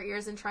pinning their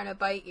ears and trying to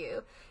bite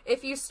you,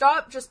 if you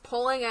stop just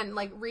pulling and,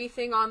 like,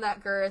 reefing on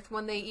that girth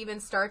when they even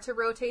start to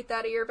rotate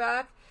that ear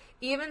back,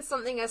 even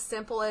something as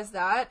simple as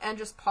that, and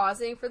just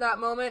pausing for that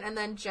moment and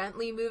then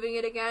gently moving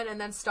it again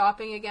and then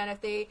stopping again if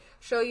they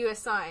show you a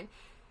sign,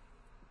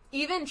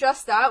 even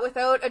just that,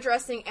 without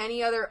addressing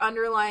any other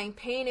underlying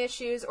pain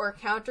issues or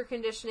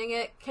counter-conditioning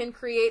it, can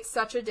create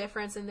such a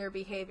difference in their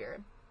behavior.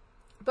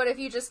 But if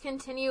you just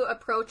continue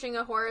approaching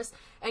a horse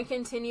and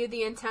continue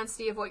the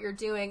intensity of what you're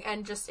doing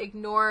and just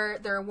ignore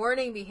their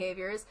warning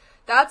behaviors,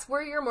 that's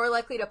where you're more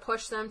likely to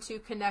push them to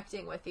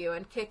connecting with you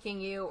and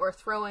kicking you or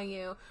throwing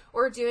you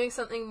or doing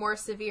something more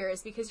severe,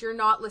 is because you're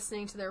not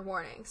listening to their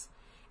warnings.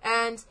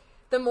 And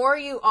the more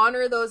you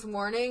honor those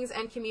warnings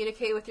and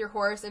communicate with your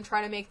horse and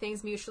try to make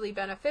things mutually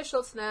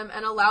beneficial to them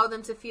and allow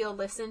them to feel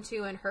listened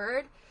to and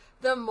heard,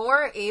 the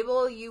more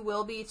able you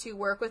will be to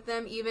work with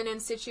them, even in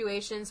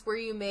situations where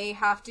you may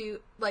have to,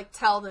 like,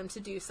 tell them to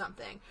do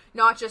something,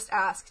 not just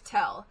ask,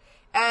 tell.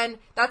 And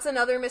that's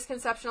another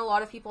misconception a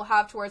lot of people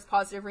have towards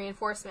positive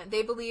reinforcement.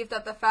 They believe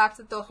that the fact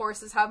that the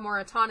horses have more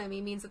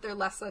autonomy means that they're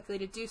less likely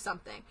to do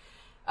something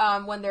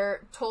when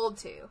they're told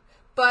to.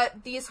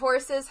 But these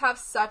horses have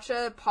such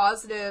a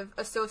positive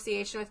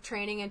association with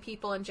training and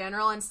people in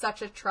general, and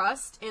such a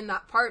trust in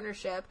that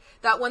partnership,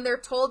 that when they're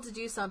told to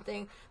do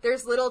something,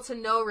 there's little to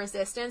no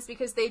resistance,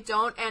 because they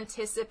don't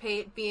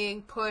anticipate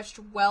being pushed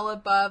well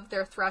above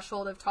their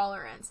threshold of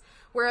tolerance.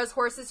 Whereas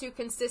horses who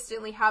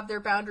consistently have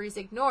their boundaries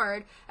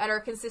ignored and are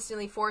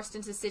consistently forced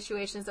into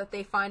situations that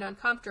they find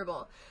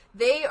uncomfortable,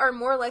 they are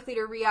more likely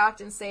to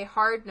react and say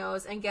hard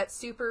nose and get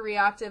super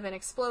reactive and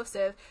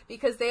explosive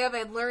because they have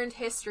a learned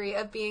history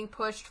of being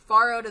pushed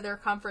far out of their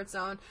comfort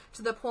zone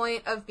to the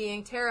point of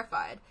being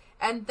terrified.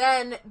 And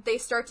then they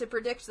start to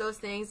predict those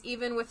things,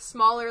 even with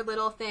smaller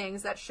little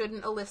things that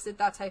shouldn't elicit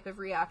that type of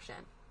reaction.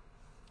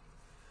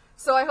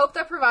 So I hope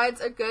that provides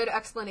a good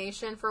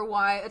explanation for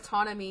why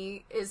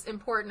autonomy is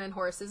important in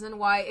horses and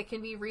why it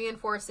can be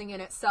reinforcing in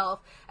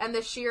itself, and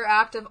the sheer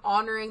act of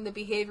honoring the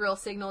behavioral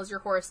signals your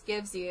horse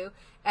gives you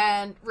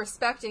and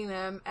respecting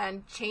them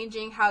and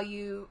changing how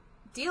you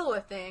deal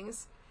with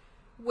things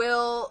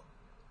will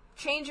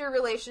change your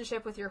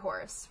relationship with your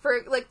horse.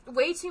 For, like,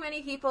 way too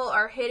many people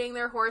are hitting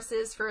their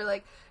horses for,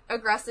 like,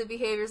 aggressive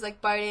behaviors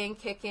like biting,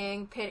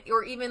 kicking,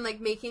 or even,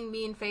 like, making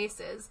mean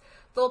faces.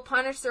 They'll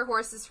punish their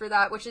horses for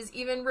that, which is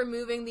even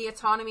removing the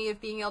autonomy of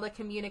being able to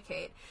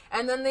communicate.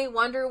 And then they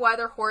wonder why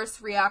their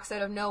horse reacts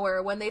out of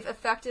nowhere when they've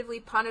effectively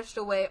punished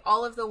away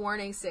all of the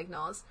warning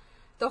signals.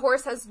 The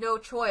horse has no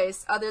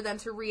choice other than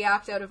to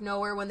react out of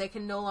nowhere when they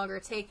can no longer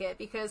take it,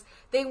 because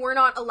they were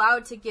not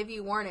allowed to give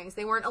you warnings.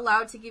 They weren't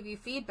allowed to give you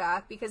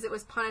feedback because it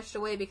was punished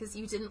away because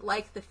you didn't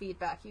like the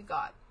feedback you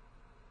got.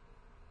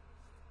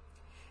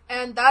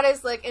 And that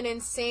is like an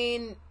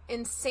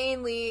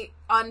insanely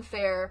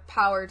unfair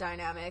power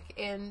dynamic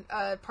in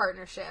a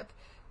partnership.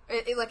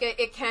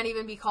 It can't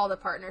even be called a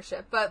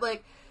partnership, but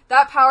like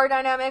that power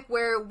dynamic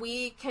where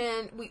we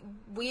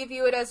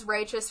view it as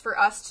righteous for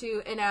us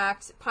to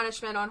enact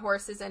punishment on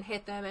horses and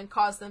hit them and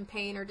cause them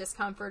pain or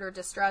discomfort or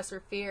distress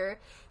or fear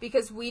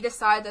because we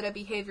decide that a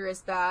behavior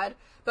is bad,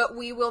 but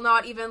we will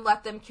not even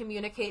let them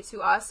communicate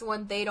to us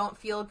when they don't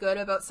feel good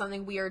about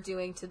something we are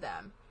doing to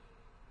them.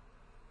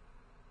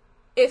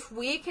 If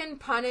we can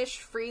punish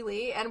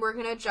freely and we're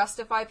going to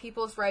justify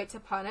people's right to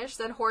punish,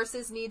 then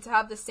horses need to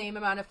have the same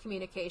amount of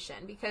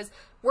communication, because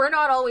we're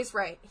not always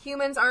right.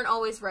 Humans aren't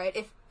always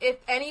right. If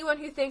anyone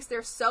who thinks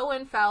they're so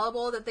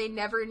infallible that they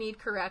never need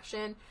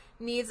correction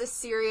needs a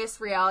serious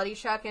reality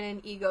check and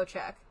an ego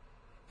check,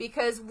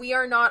 because we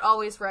are not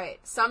always right.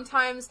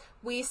 Sometimes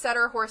we set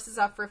our horses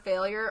up for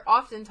failure,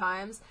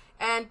 oftentimes,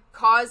 and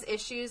cause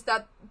issues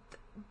that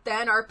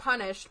then are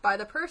punished by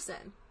the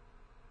person.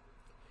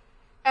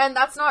 And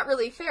that's not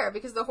really fair,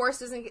 because the horse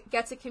doesn't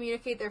get to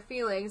communicate their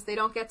feelings. They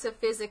don't get to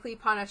physically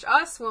punish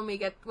us when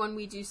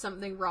we do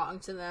something wrong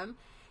to them.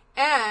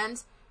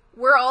 And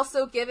we're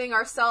also giving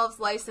ourselves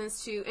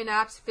license to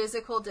enact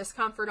physical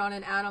discomfort on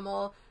an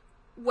animal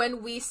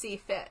when we see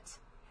fit.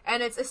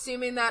 And it's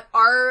assuming that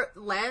our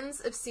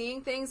lens of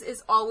seeing things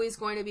is always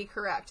going to be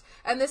correct.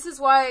 And this is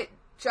why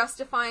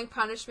justifying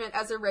punishment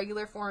as a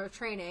regular form of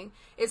training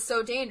is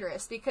so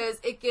dangerous,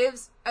 because it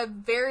gives a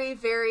very,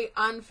 very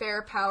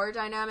unfair power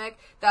dynamic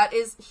that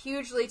is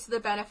hugely to the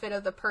benefit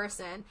of the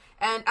person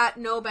and at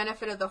no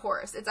benefit of the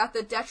horse. It's at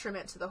the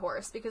detriment to the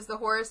horse, because the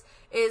horse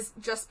is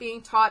just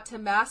being taught to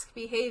mask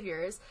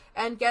behaviors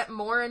and get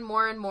more and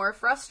more and more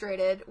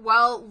frustrated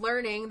while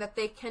learning that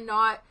they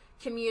cannot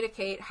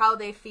communicate how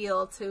they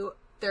feel to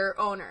their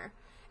owner.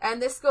 And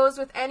this goes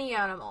with any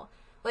animal.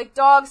 Like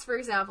dogs, for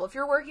example. If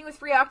you're working with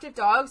reactive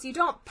dogs, you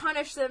don't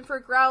punish them for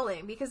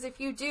growling, because if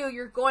you do,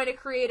 you're going to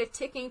create a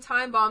ticking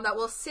time bomb that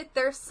will sit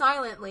there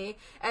silently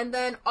and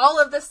then all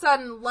of a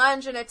sudden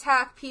lunge and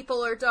attack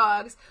people or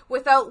dogs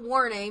without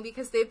warning,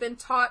 because they've been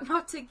taught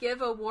not to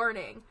give a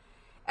warning.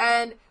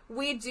 And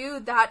we do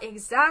that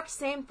exact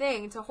same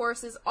thing to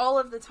horses all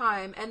of the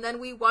time, and then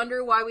we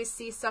wonder why we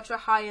see such a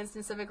high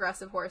instance of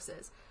aggressive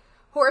horses.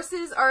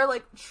 Horses are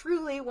like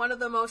truly one of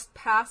the most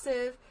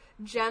passive,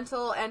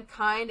 gentle, and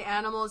kind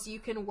animals you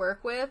can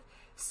work with.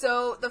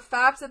 So the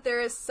fact that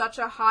there is such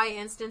a high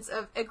instance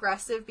of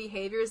aggressive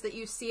behaviors that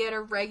you see at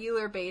a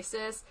regular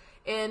basis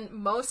in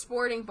most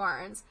boarding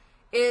barns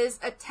is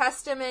a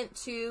testament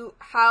to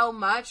how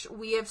much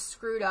we have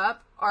screwed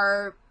up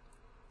our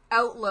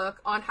outlook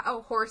on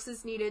how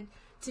horses needed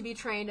to be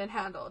trained and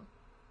handled.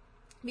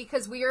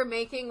 Because we are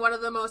making one of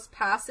the most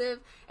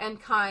passive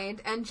and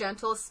kind and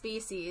gentle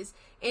species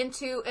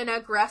into an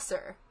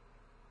aggressor,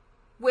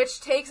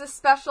 which takes a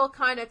special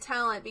kind of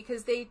talent,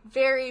 because they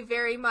very,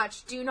 very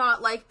much do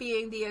not like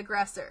being the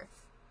aggressor.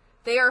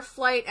 They are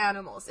flight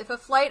animals. If a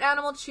flight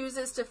animal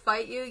chooses to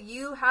fight you,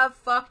 you have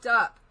fucked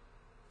up.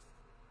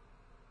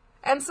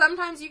 And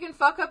sometimes you can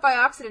fuck up by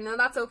accident, and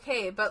that's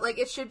okay, but like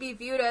it should be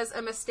viewed as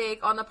a mistake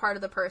on the part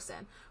of the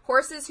person.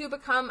 Horses who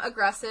become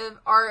aggressive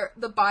are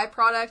the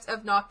byproduct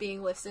of not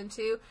being listened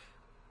to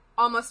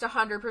almost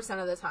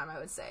 100% of the time, I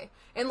would say.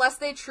 Unless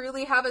they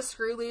truly have a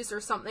screw loose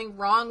or something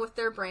wrong with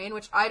their brain,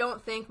 which I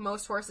don't think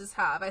most horses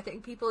have. I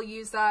think people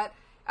use that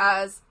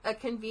as a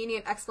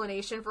convenient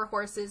explanation for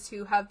horses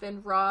who have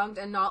been wronged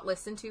and not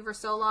listened to for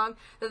so long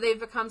that they've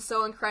become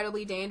so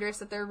incredibly dangerous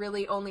that they're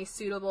really only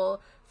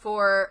suitable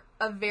for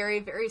a very,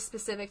 very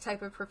specific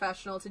type of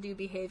professional to do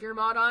behavior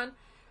mod on.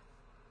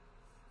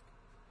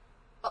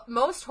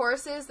 Most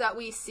horses that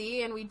we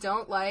see and we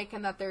don't like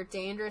and that they're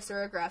dangerous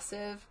or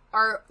aggressive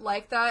are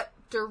like that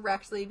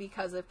directly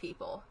because of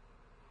people.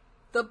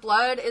 the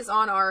blood is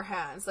on our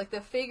hands. Like,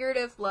 the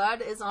figurative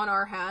blood is on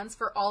our hands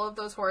for all of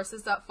those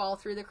horses that fall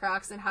through the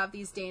cracks and have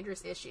these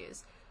dangerous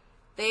issues.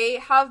 They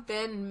have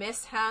been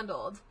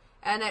mishandled,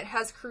 and it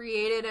has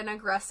created an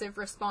aggressive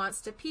response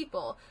to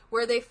people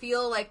where they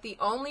feel like the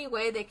only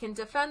way they can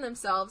defend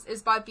themselves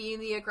is by being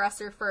the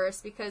aggressor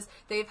first, because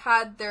they've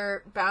had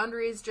their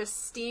boundaries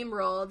just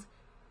steamrolled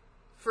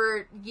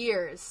for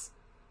years.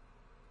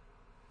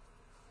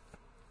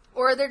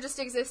 Or they're just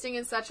existing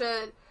in such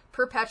a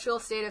perpetual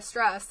state of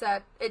stress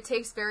that it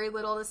takes very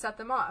little to set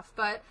them off.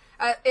 But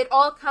it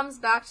all comes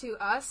back to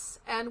us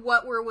and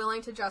what we're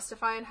willing to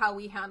justify and how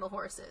we handle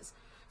horses.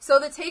 So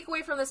the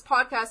takeaway from this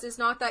podcast is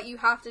not that you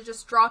have to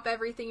just drop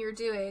everything you're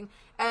doing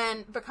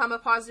and become a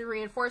positive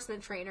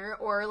reinforcement trainer,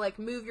 or like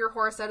move your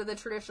horse out of the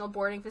traditional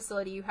boarding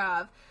facility you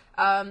have,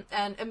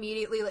 and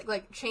immediately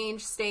like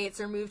change states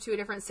or move to a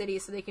different city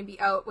so they can be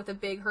out with a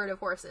big herd of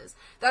horses.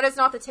 That is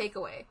not the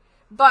takeaway.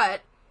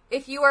 But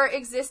if you are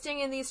existing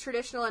in these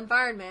traditional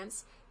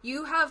environments,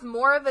 you have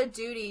more of a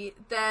duty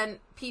than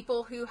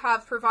people who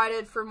have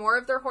provided for more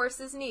of their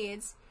horses'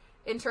 needs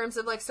in terms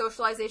of like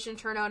socialization,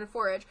 turnout, and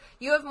forage.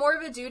 You have more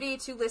of a duty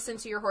to listen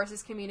to your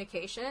horse's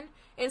communication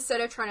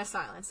instead of trying to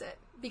silence it,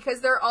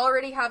 because they're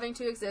already having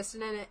to exist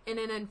in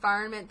an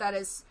environment that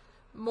is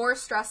more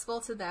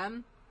stressful to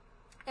them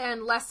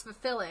and less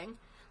fulfilling.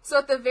 So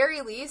at the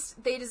very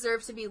least, they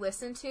deserve to be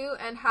listened to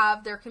and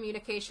have their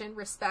communication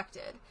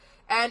respected.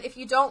 And if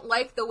you don't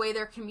like the way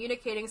they're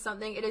communicating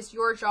something, it is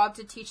your job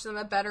to teach them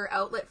a better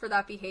outlet for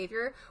that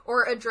behavior,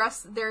 or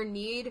address their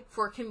need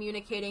for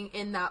communicating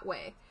in that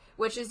way,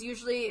 which is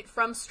usually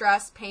from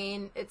stress,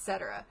 pain,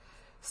 etc.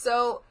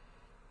 So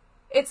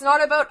it's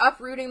not about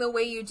uprooting the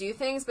way you do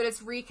things, but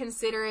it's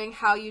reconsidering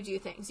how you do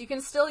things. You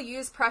can still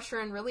use pressure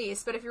and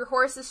release, but if your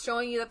horse is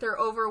showing you that they're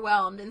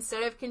overwhelmed,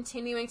 instead of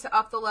continuing to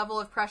up the level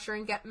of pressure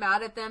and get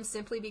mad at them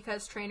simply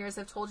because trainers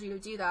have told you to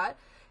do that,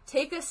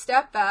 take a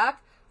step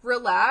back,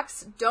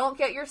 relax, don't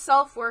get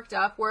yourself worked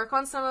up, work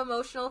on some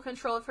emotional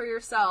control for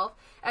yourself,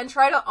 and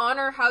try to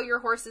honor how your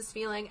horse is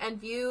feeling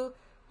and view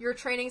your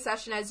training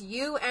session as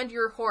you and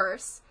your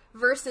horse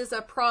versus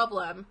a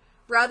problem,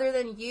 rather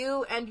than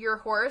you and your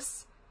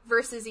horse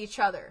versus each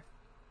other.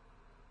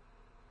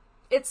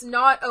 It's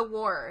not a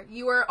war.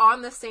 You are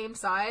on the same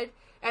side,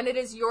 and it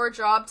is your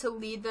job to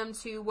lead them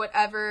to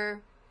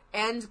whatever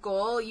end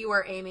goal you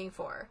are aiming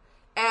for.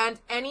 And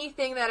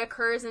anything that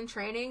occurs in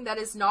training that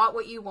is not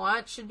what you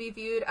want should be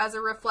viewed as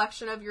a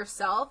reflection of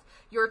yourself,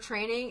 your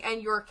training,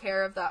 and your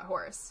care of that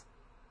horse.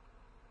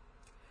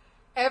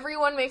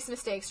 Everyone makes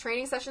mistakes.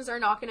 Training sessions are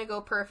not going to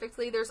go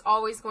perfectly. There's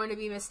always going to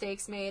be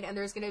mistakes made, and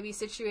there's going to be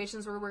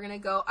situations where we're going to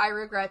go, I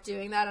regret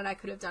doing that and I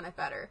could have done it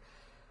better.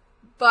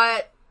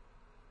 But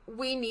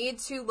we need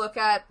to look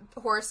at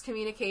horse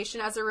communication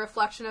as a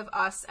reflection of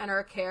us and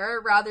our care,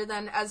 rather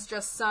than as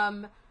just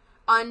some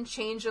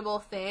unchangeable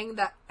thing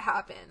that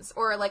happens,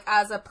 or like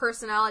as a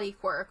personality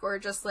quirk, or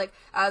just like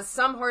as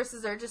some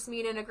horses are just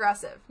mean and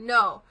aggressive.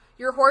 No,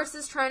 your horse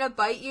is trying to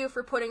bite you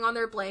for putting on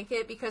their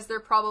blanket because they're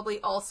probably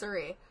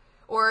ulcery.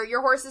 Or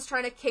your horse is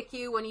trying to kick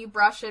you when you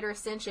brush it or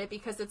cinch it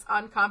because it's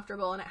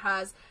uncomfortable and it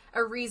has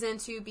a reason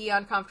to be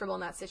uncomfortable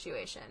in that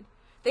situation.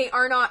 They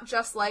are not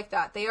just like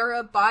that. They are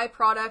a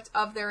byproduct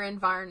of their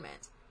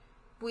environment.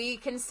 We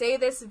can say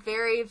this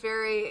very,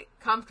 very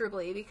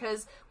comfortably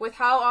because with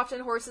how often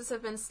horses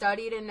have been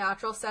studied in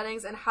natural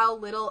settings and how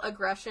little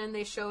aggression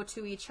they show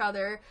to each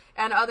other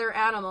and other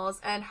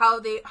animals, and how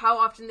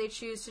often they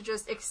choose to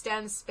just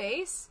extend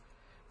space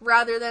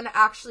rather than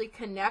actually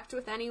connect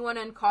with anyone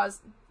and cause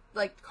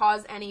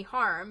any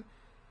harm,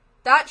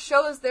 that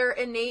shows their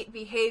innate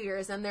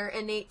behaviors and their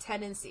innate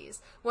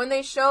tendencies. When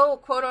they show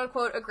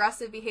quote-unquote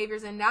aggressive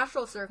behaviors in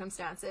natural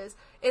circumstances,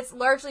 it's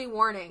largely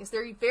warnings.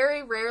 There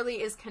very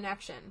rarely is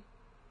connection.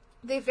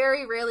 They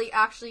very rarely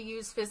actually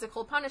use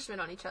physical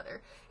punishment on each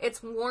other.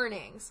 It's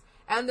warnings.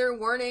 And their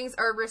warnings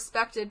are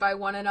respected by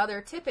one another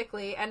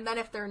typically, and then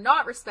if they're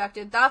not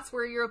respected, that's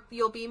where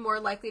you'll be more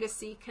likely to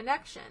see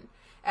connection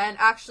and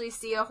actually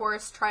see a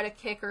horse try to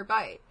kick or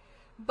bite.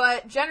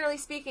 But generally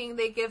speaking,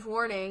 they give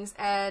warnings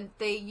and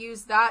they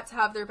use that to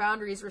have their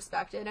boundaries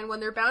respected. And when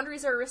their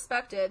boundaries are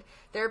respected,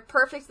 they're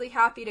perfectly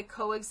happy to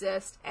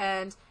coexist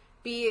and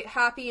be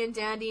happy and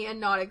dandy and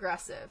not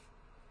aggressive.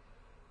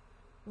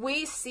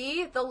 We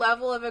see the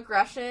level of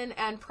aggression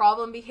and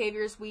problem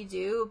behaviors we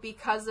do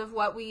because of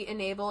what we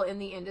enable in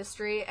the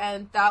industry,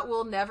 and that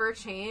will never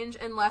change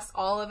unless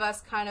all of us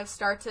kind of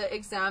start to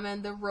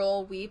examine the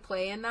role we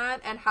play in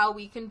that and how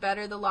we can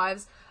better the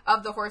lives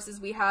of the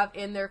horses we have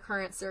in their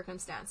current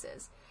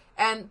circumstances.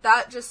 And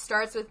that just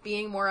starts with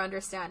being more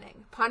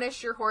understanding.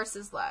 Punish your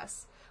horses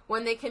less.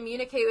 When they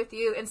communicate with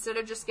you, instead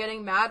of just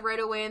getting mad right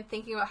away and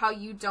thinking about how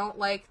you don't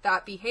like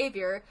that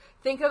behavior,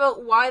 think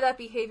about why that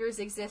behavior is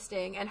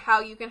existing and how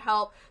you can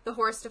help the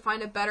horse to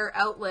find a better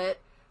outlet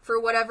for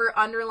whatever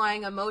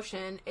underlying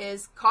emotion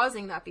is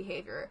causing that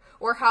behavior,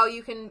 or how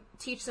you can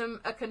teach them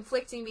a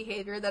conflicting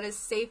behavior that is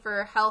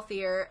safer,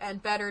 healthier,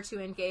 and better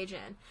to engage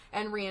in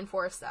and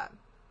reinforce that.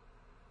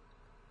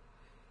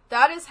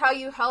 That is how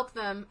you help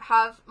them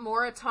have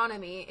more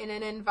autonomy in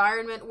an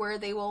environment where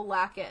they will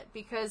lack it.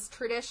 Because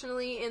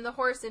traditionally in the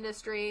horse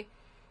industry,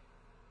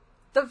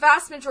 the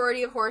vast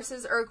majority of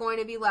horses are going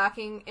to be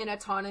lacking in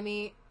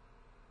autonomy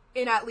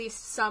in at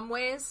least some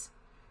ways,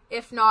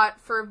 if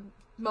not for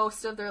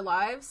most of their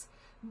lives.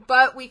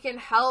 But we can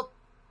help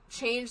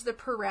change the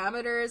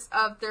parameters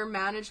of their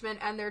management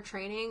and their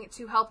training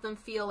to help them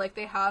feel like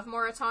they have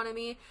more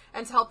autonomy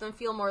and to help them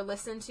feel more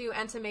listened to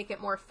and to make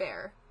it more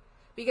fair.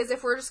 Because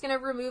if we're just going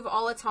to remove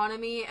all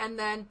autonomy and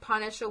then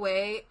punish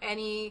away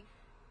any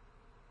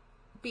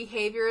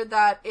behavior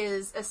that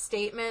is a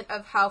statement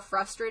of how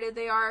frustrated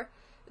they are,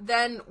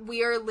 then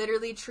we are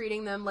literally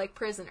treating them like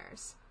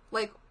prisoners.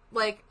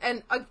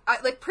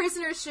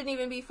 Prisoners shouldn't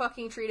even be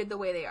fucking treated the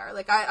way they are.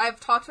 I've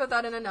talked about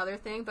that in another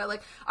thing,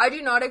 but, I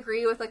do not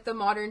agree with, the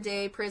modern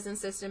day prison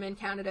system in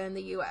Canada and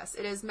the US.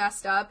 It is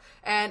messed up,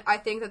 and I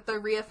think that the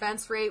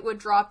reoffense rate would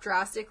drop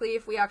drastically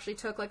if we actually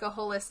took, a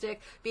holistic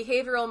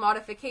behavioral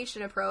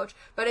modification approach.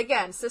 But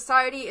again,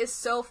 society is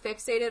so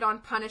fixated on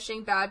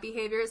punishing bad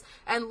behaviors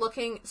and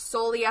looking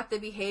solely at the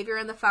behavior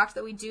and the fact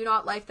that we do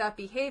not like that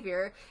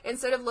behavior,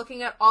 instead of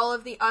looking at all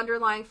of the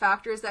underlying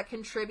factors that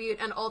contribute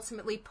and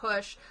ultimately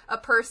push a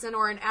person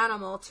or an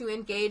animal to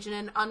engage in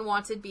an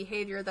unwanted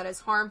behavior that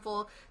is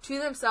harmful to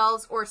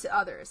themselves or to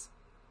others.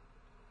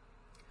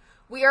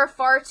 We are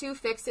far too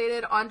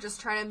fixated on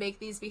just trying to make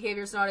these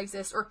behaviors not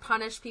exist or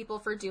punish people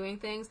for doing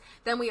things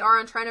than we are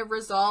on trying to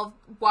resolve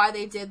why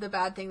they did the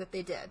bad thing that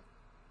they did.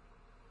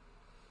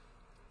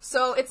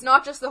 So it's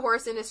not just the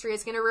horse industry,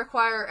 it's going to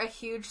require a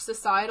huge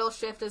societal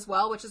shift as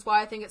well, which is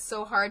why I think it's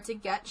so hard to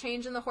get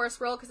change in the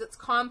horse world, because it's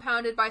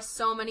compounded by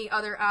so many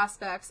other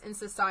aspects in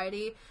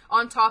society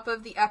on top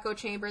of the echo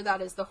chamber that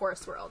is the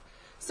horse world.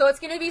 So it's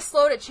going to be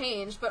slow to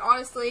change, but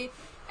honestly,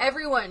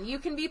 everyone, you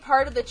can be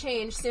part of the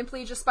change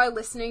simply just by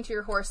listening to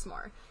your horse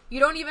more. You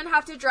don't even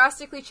have to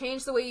drastically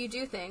change the way you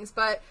do things,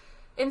 but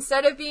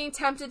instead of being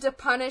tempted to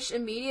punish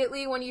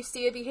immediately when you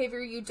see a behavior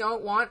you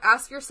don't want,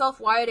 ask yourself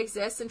why it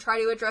exists and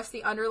try to address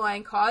the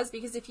underlying cause,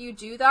 because if you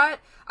do that,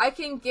 I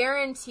can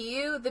guarantee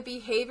you the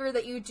behavior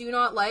that you do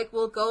not like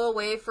will go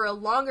away for a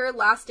longer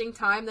lasting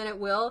time than it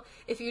will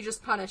if you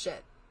just punish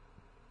it.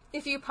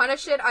 If you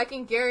punish it, I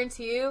can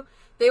guarantee you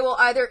they will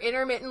either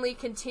intermittently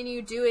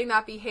continue doing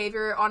that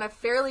behavior on a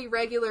fairly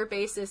regular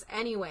basis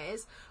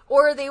anyways,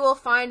 or they will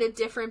find a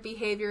different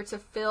behavior to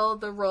fill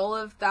the role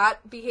of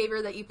that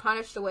behavior that you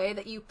punished away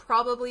that you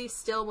probably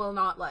still will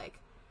not like.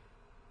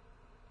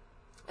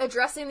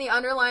 Addressing the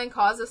underlying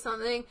cause of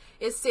something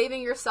is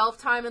saving yourself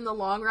time in the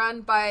long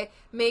run by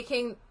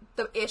making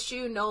the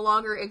issue no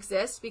longer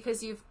exist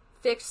because you've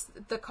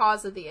fixed the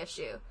cause of the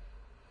issue.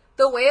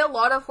 The way a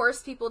lot of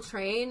horse people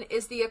train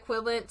is the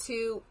equivalent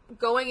to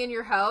going in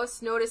your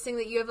house, noticing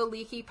that you have a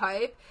leaky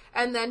pipe,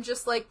 and then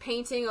just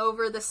painting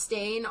over the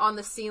stain on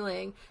the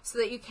ceiling so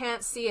that you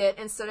can't see it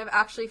instead of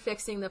actually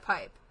fixing the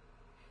pipe.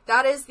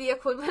 That is the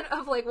equivalent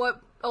of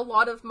what a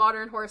lot of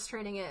modern horse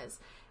training is.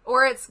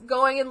 Or it's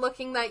going and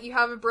looking that you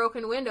have a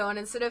broken window, and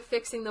instead of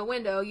fixing the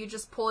window, you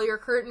just pull your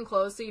curtain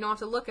closed so you don't have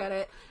to look at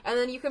it, and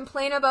then you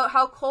complain about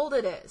how cold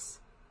it is.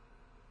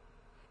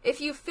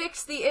 If you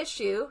fix the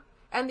issue,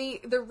 and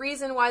the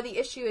reason why the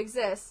issue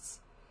exists,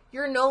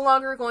 you're no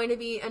longer going to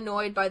be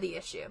annoyed by the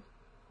issue.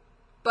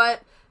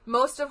 But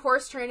most of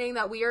horse training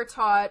that we are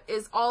taught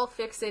is all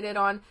fixated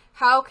on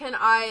how can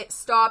I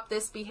stop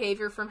this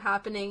behavior from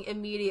happening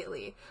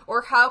immediately,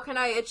 or how can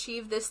I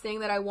achieve this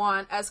thing that I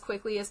want as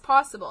quickly as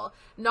possible,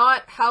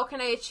 not how can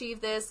I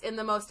achieve this in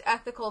the most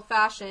ethical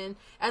fashion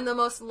and the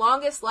most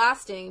longest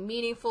lasting,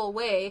 meaningful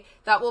way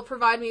that will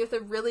provide me with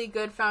a really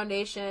good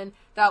foundation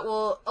that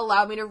will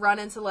allow me to run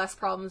into less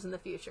problems in the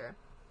future.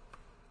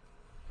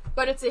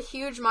 But it's a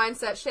huge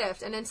mindset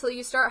shift, and until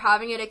you start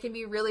having it, it can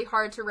be really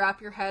hard to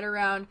wrap your head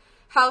around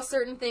how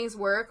certain things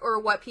work or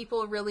what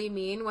people really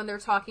mean when they're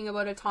talking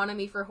about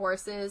autonomy for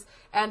horses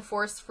and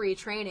force-free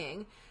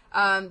training.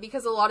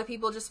 Because a lot of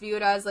people just view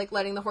it as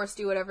letting the horse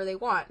do whatever they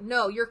want.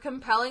 No, you're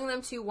compelling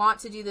them to want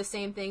to do the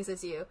same things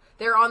as you.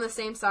 They're on the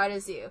same side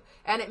as you.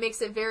 And it makes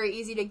it very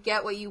easy to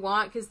get what you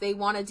want because they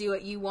want to do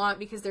what you want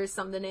because there's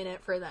something in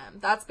it for them.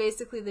 That's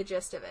basically the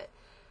gist of it.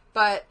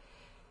 But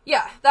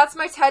yeah, that's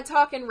my TED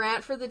Talk and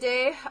rant for the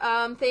day.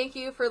 Thank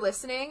you for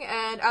listening,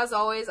 and as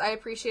always, I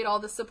appreciate all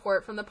the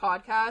support from the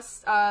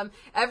podcast.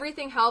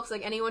 Everything helps,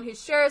 anyone who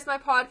shares my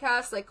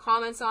podcast,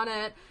 comments on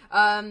it,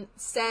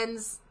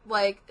 sends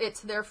it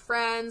to their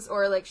friends,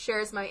 or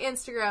shares my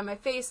Instagram, my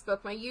Facebook,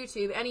 my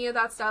YouTube, any of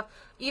that stuff,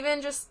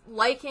 even just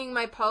liking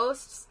my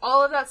posts,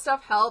 all of that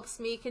stuff helps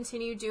me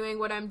continue doing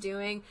what I'm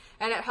doing,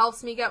 and it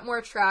helps me get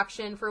more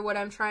traction for what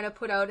I'm trying to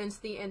put out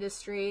into the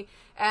industry,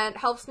 and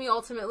helps me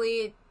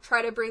ultimately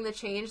try to bring the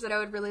change that I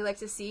would really like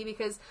to see,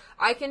 because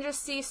I can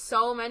just see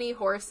so many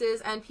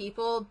horses and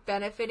people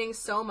benefiting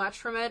so much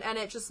from it, and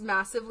it just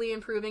massively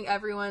improving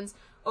everyone's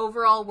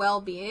overall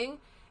well-being.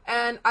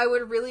 And I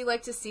would really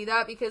like to see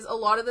that, because a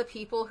lot of the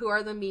people who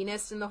are the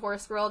meanest in the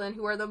horse world and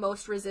who are the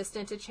most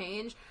resistant to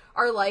change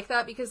are like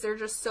that because they're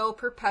just so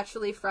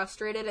perpetually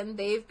frustrated, and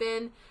they've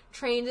been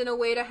trained in a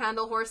way to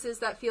handle horses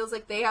that feels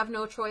like they have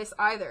no choice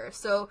either.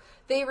 So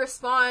they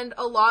respond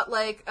a lot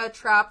like a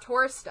trapped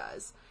horse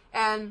does.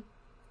 And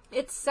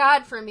it's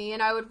sad for me,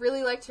 and I would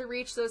really like to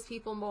reach those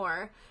people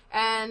more.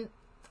 And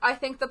I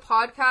think the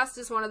podcast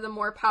is one of the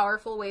more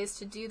powerful ways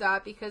to do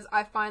that, because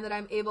I find that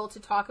I'm able to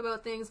talk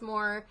about things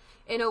more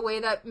in a way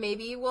that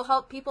maybe will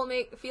help people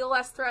feel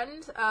less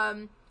threatened.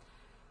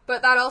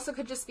 But that also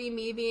could just be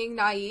me being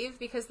naive,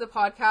 because the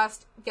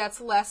podcast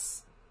gets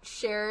less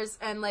shares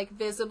and like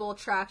visible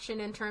traction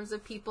in terms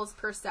of people's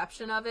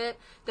perception of it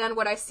than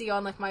what I see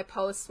on like my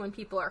posts when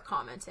people are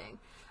commenting.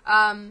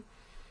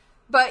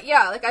 But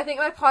yeah, like I think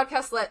my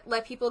podcast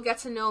let people get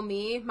to know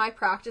me, my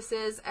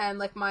practices, and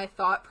like my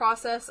thought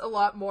process a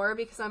lot more,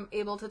 because I'm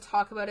able to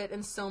talk about it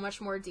in so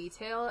much more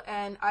detail,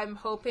 and I'm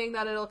hoping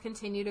that it'll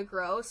continue to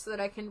grow so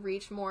that I can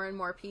reach more and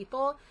more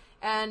people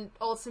and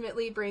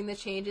ultimately bring the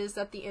changes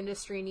that the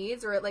industry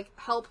needs, or like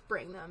help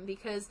bring them,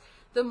 because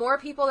the more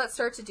people that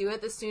start to do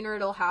it, the sooner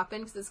it'll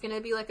happen, because it's going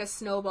to be like a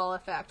snowball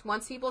effect.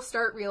 Once people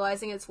start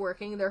realizing it's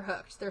working, they're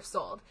hooked, they're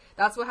sold.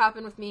 That's what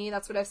happened with me.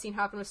 That's what I've seen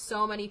happen with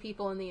so many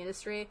people in the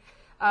industry.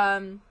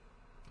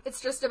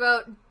 It's just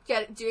about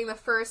doing the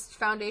first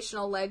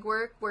foundational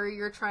legwork where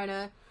you're trying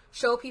to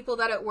show people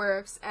that it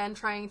works and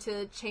trying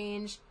to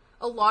change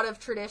a lot of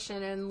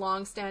tradition and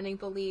long-standing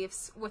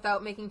beliefs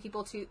without making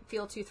people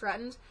feel too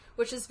threatened,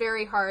 which is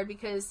very hard,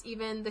 because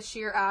even the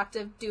sheer act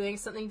of doing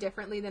something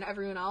differently than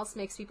everyone else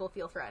makes people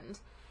feel threatened.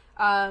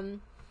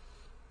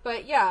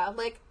 But yeah,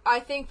 like,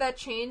 I think that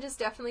change is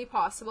definitely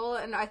possible,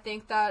 and I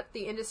think that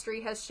the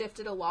industry has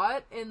shifted a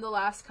lot in the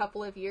last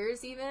couple of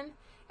years even,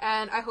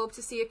 and I hope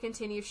to see it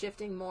continue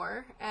shifting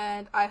more,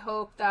 and I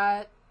hope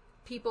that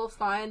people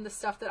find the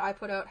stuff that I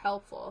put out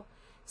helpful.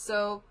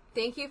 So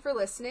thank you for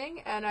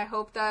listening, and I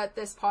hope that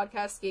this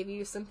podcast gave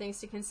you some things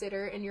to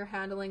consider in your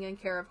handling and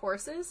care of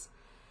horses.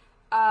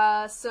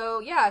 So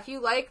yeah, if you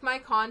like my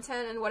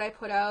content and what I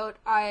put out,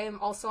 I'm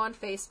also on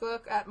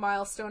Facebook at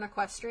Milestone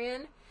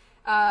Equestrian.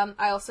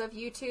 I also have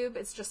YouTube.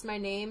 It's just my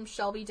name,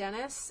 Shelby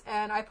Dennis,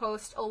 and I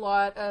post a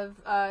lot of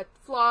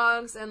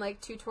vlogs and like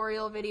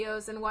tutorial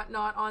videos and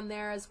whatnot on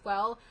there as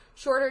well.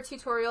 Shorter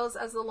tutorials,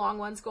 as the long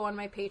ones go on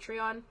my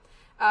Patreon.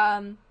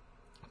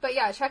 But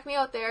yeah, check me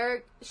out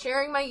there.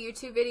 Sharing my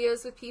YouTube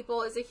videos with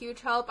people is a huge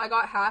help. I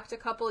got hacked a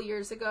couple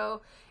years ago,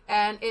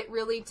 and it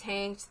really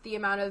tanked the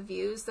amount of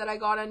views that I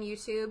got on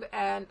YouTube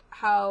and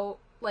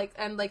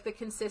the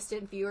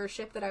consistent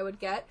viewership that I would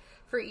get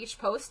for each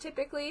post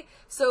typically.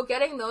 So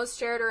getting those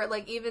shared, or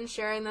like even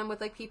sharing them with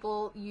like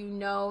people you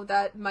know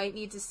that might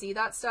need to see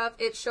that stuff,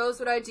 it shows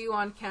what I do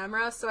on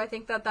camera. So I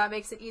think that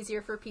makes it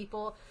easier for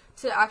people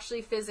to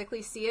actually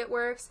physically see it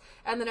works.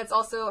 And then it's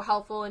also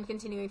helpful in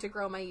continuing to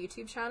grow my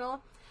YouTube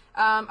channel.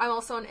 I'm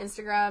also on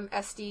Instagram,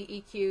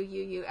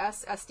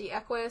 SDEQUUS,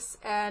 SDEquus,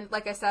 and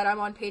like I said,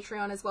 I'm on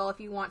Patreon as well if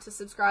you want to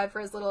subscribe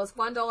for as little as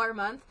 $1 a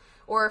month,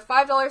 or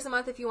 $5 a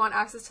month if you want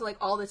access to like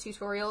all the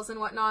tutorials and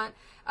whatnot.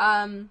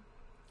 And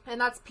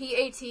that's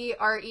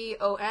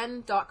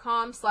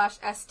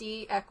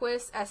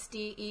patreon.com/SDEquus,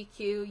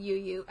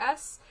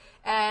 SDEQUUS.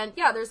 And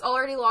yeah, there's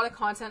already a lot of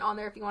content on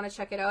there if you want to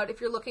check it out.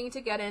 If you're looking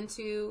to get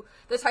into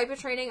the type of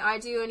training I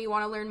do and you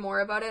want to learn more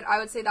about it, I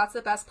would say that's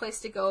the best place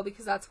to go,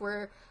 because that's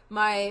where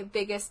my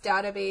biggest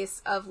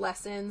database of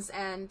lessons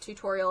and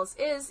tutorials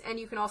is, and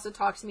you can also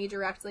talk to me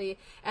directly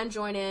and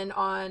join in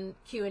on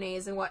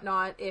Q&As and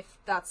whatnot if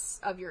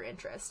that's of your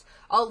interest.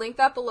 I'll link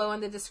that below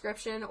in the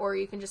description, or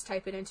you can just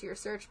type it into your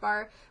search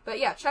bar. But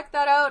yeah, check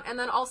that out. And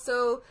then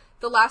also,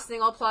 the last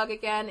thing I'll plug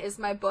again is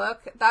my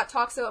book. That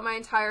talks about my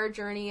entire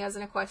journey as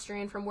an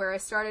equestrian, from where I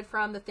started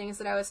from, the things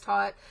that I was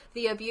taught,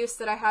 the abuse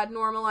that I had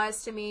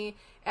normalized to me,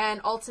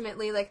 and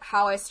ultimately like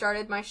how I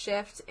started my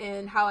shift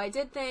in how I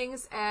did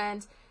things,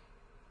 and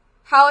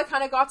how I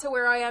kind of got to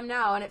where I am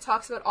now. And it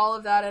talks about all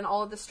of that and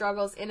all of the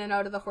struggles in and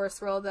out of the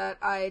horse world that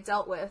I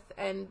dealt with,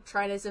 and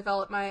trying to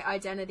develop my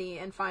identity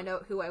and find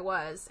out who I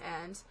was.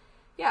 And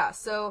yeah,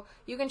 so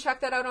you can check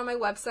that out on my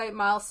website,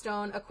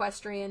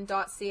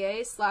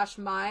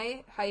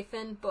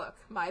 milestoneequestrian.ca/my-book,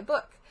 my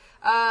book.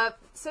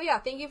 So yeah,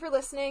 thank you for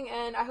listening,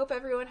 and I hope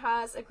everyone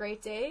has a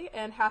great day,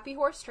 and happy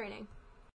horse training.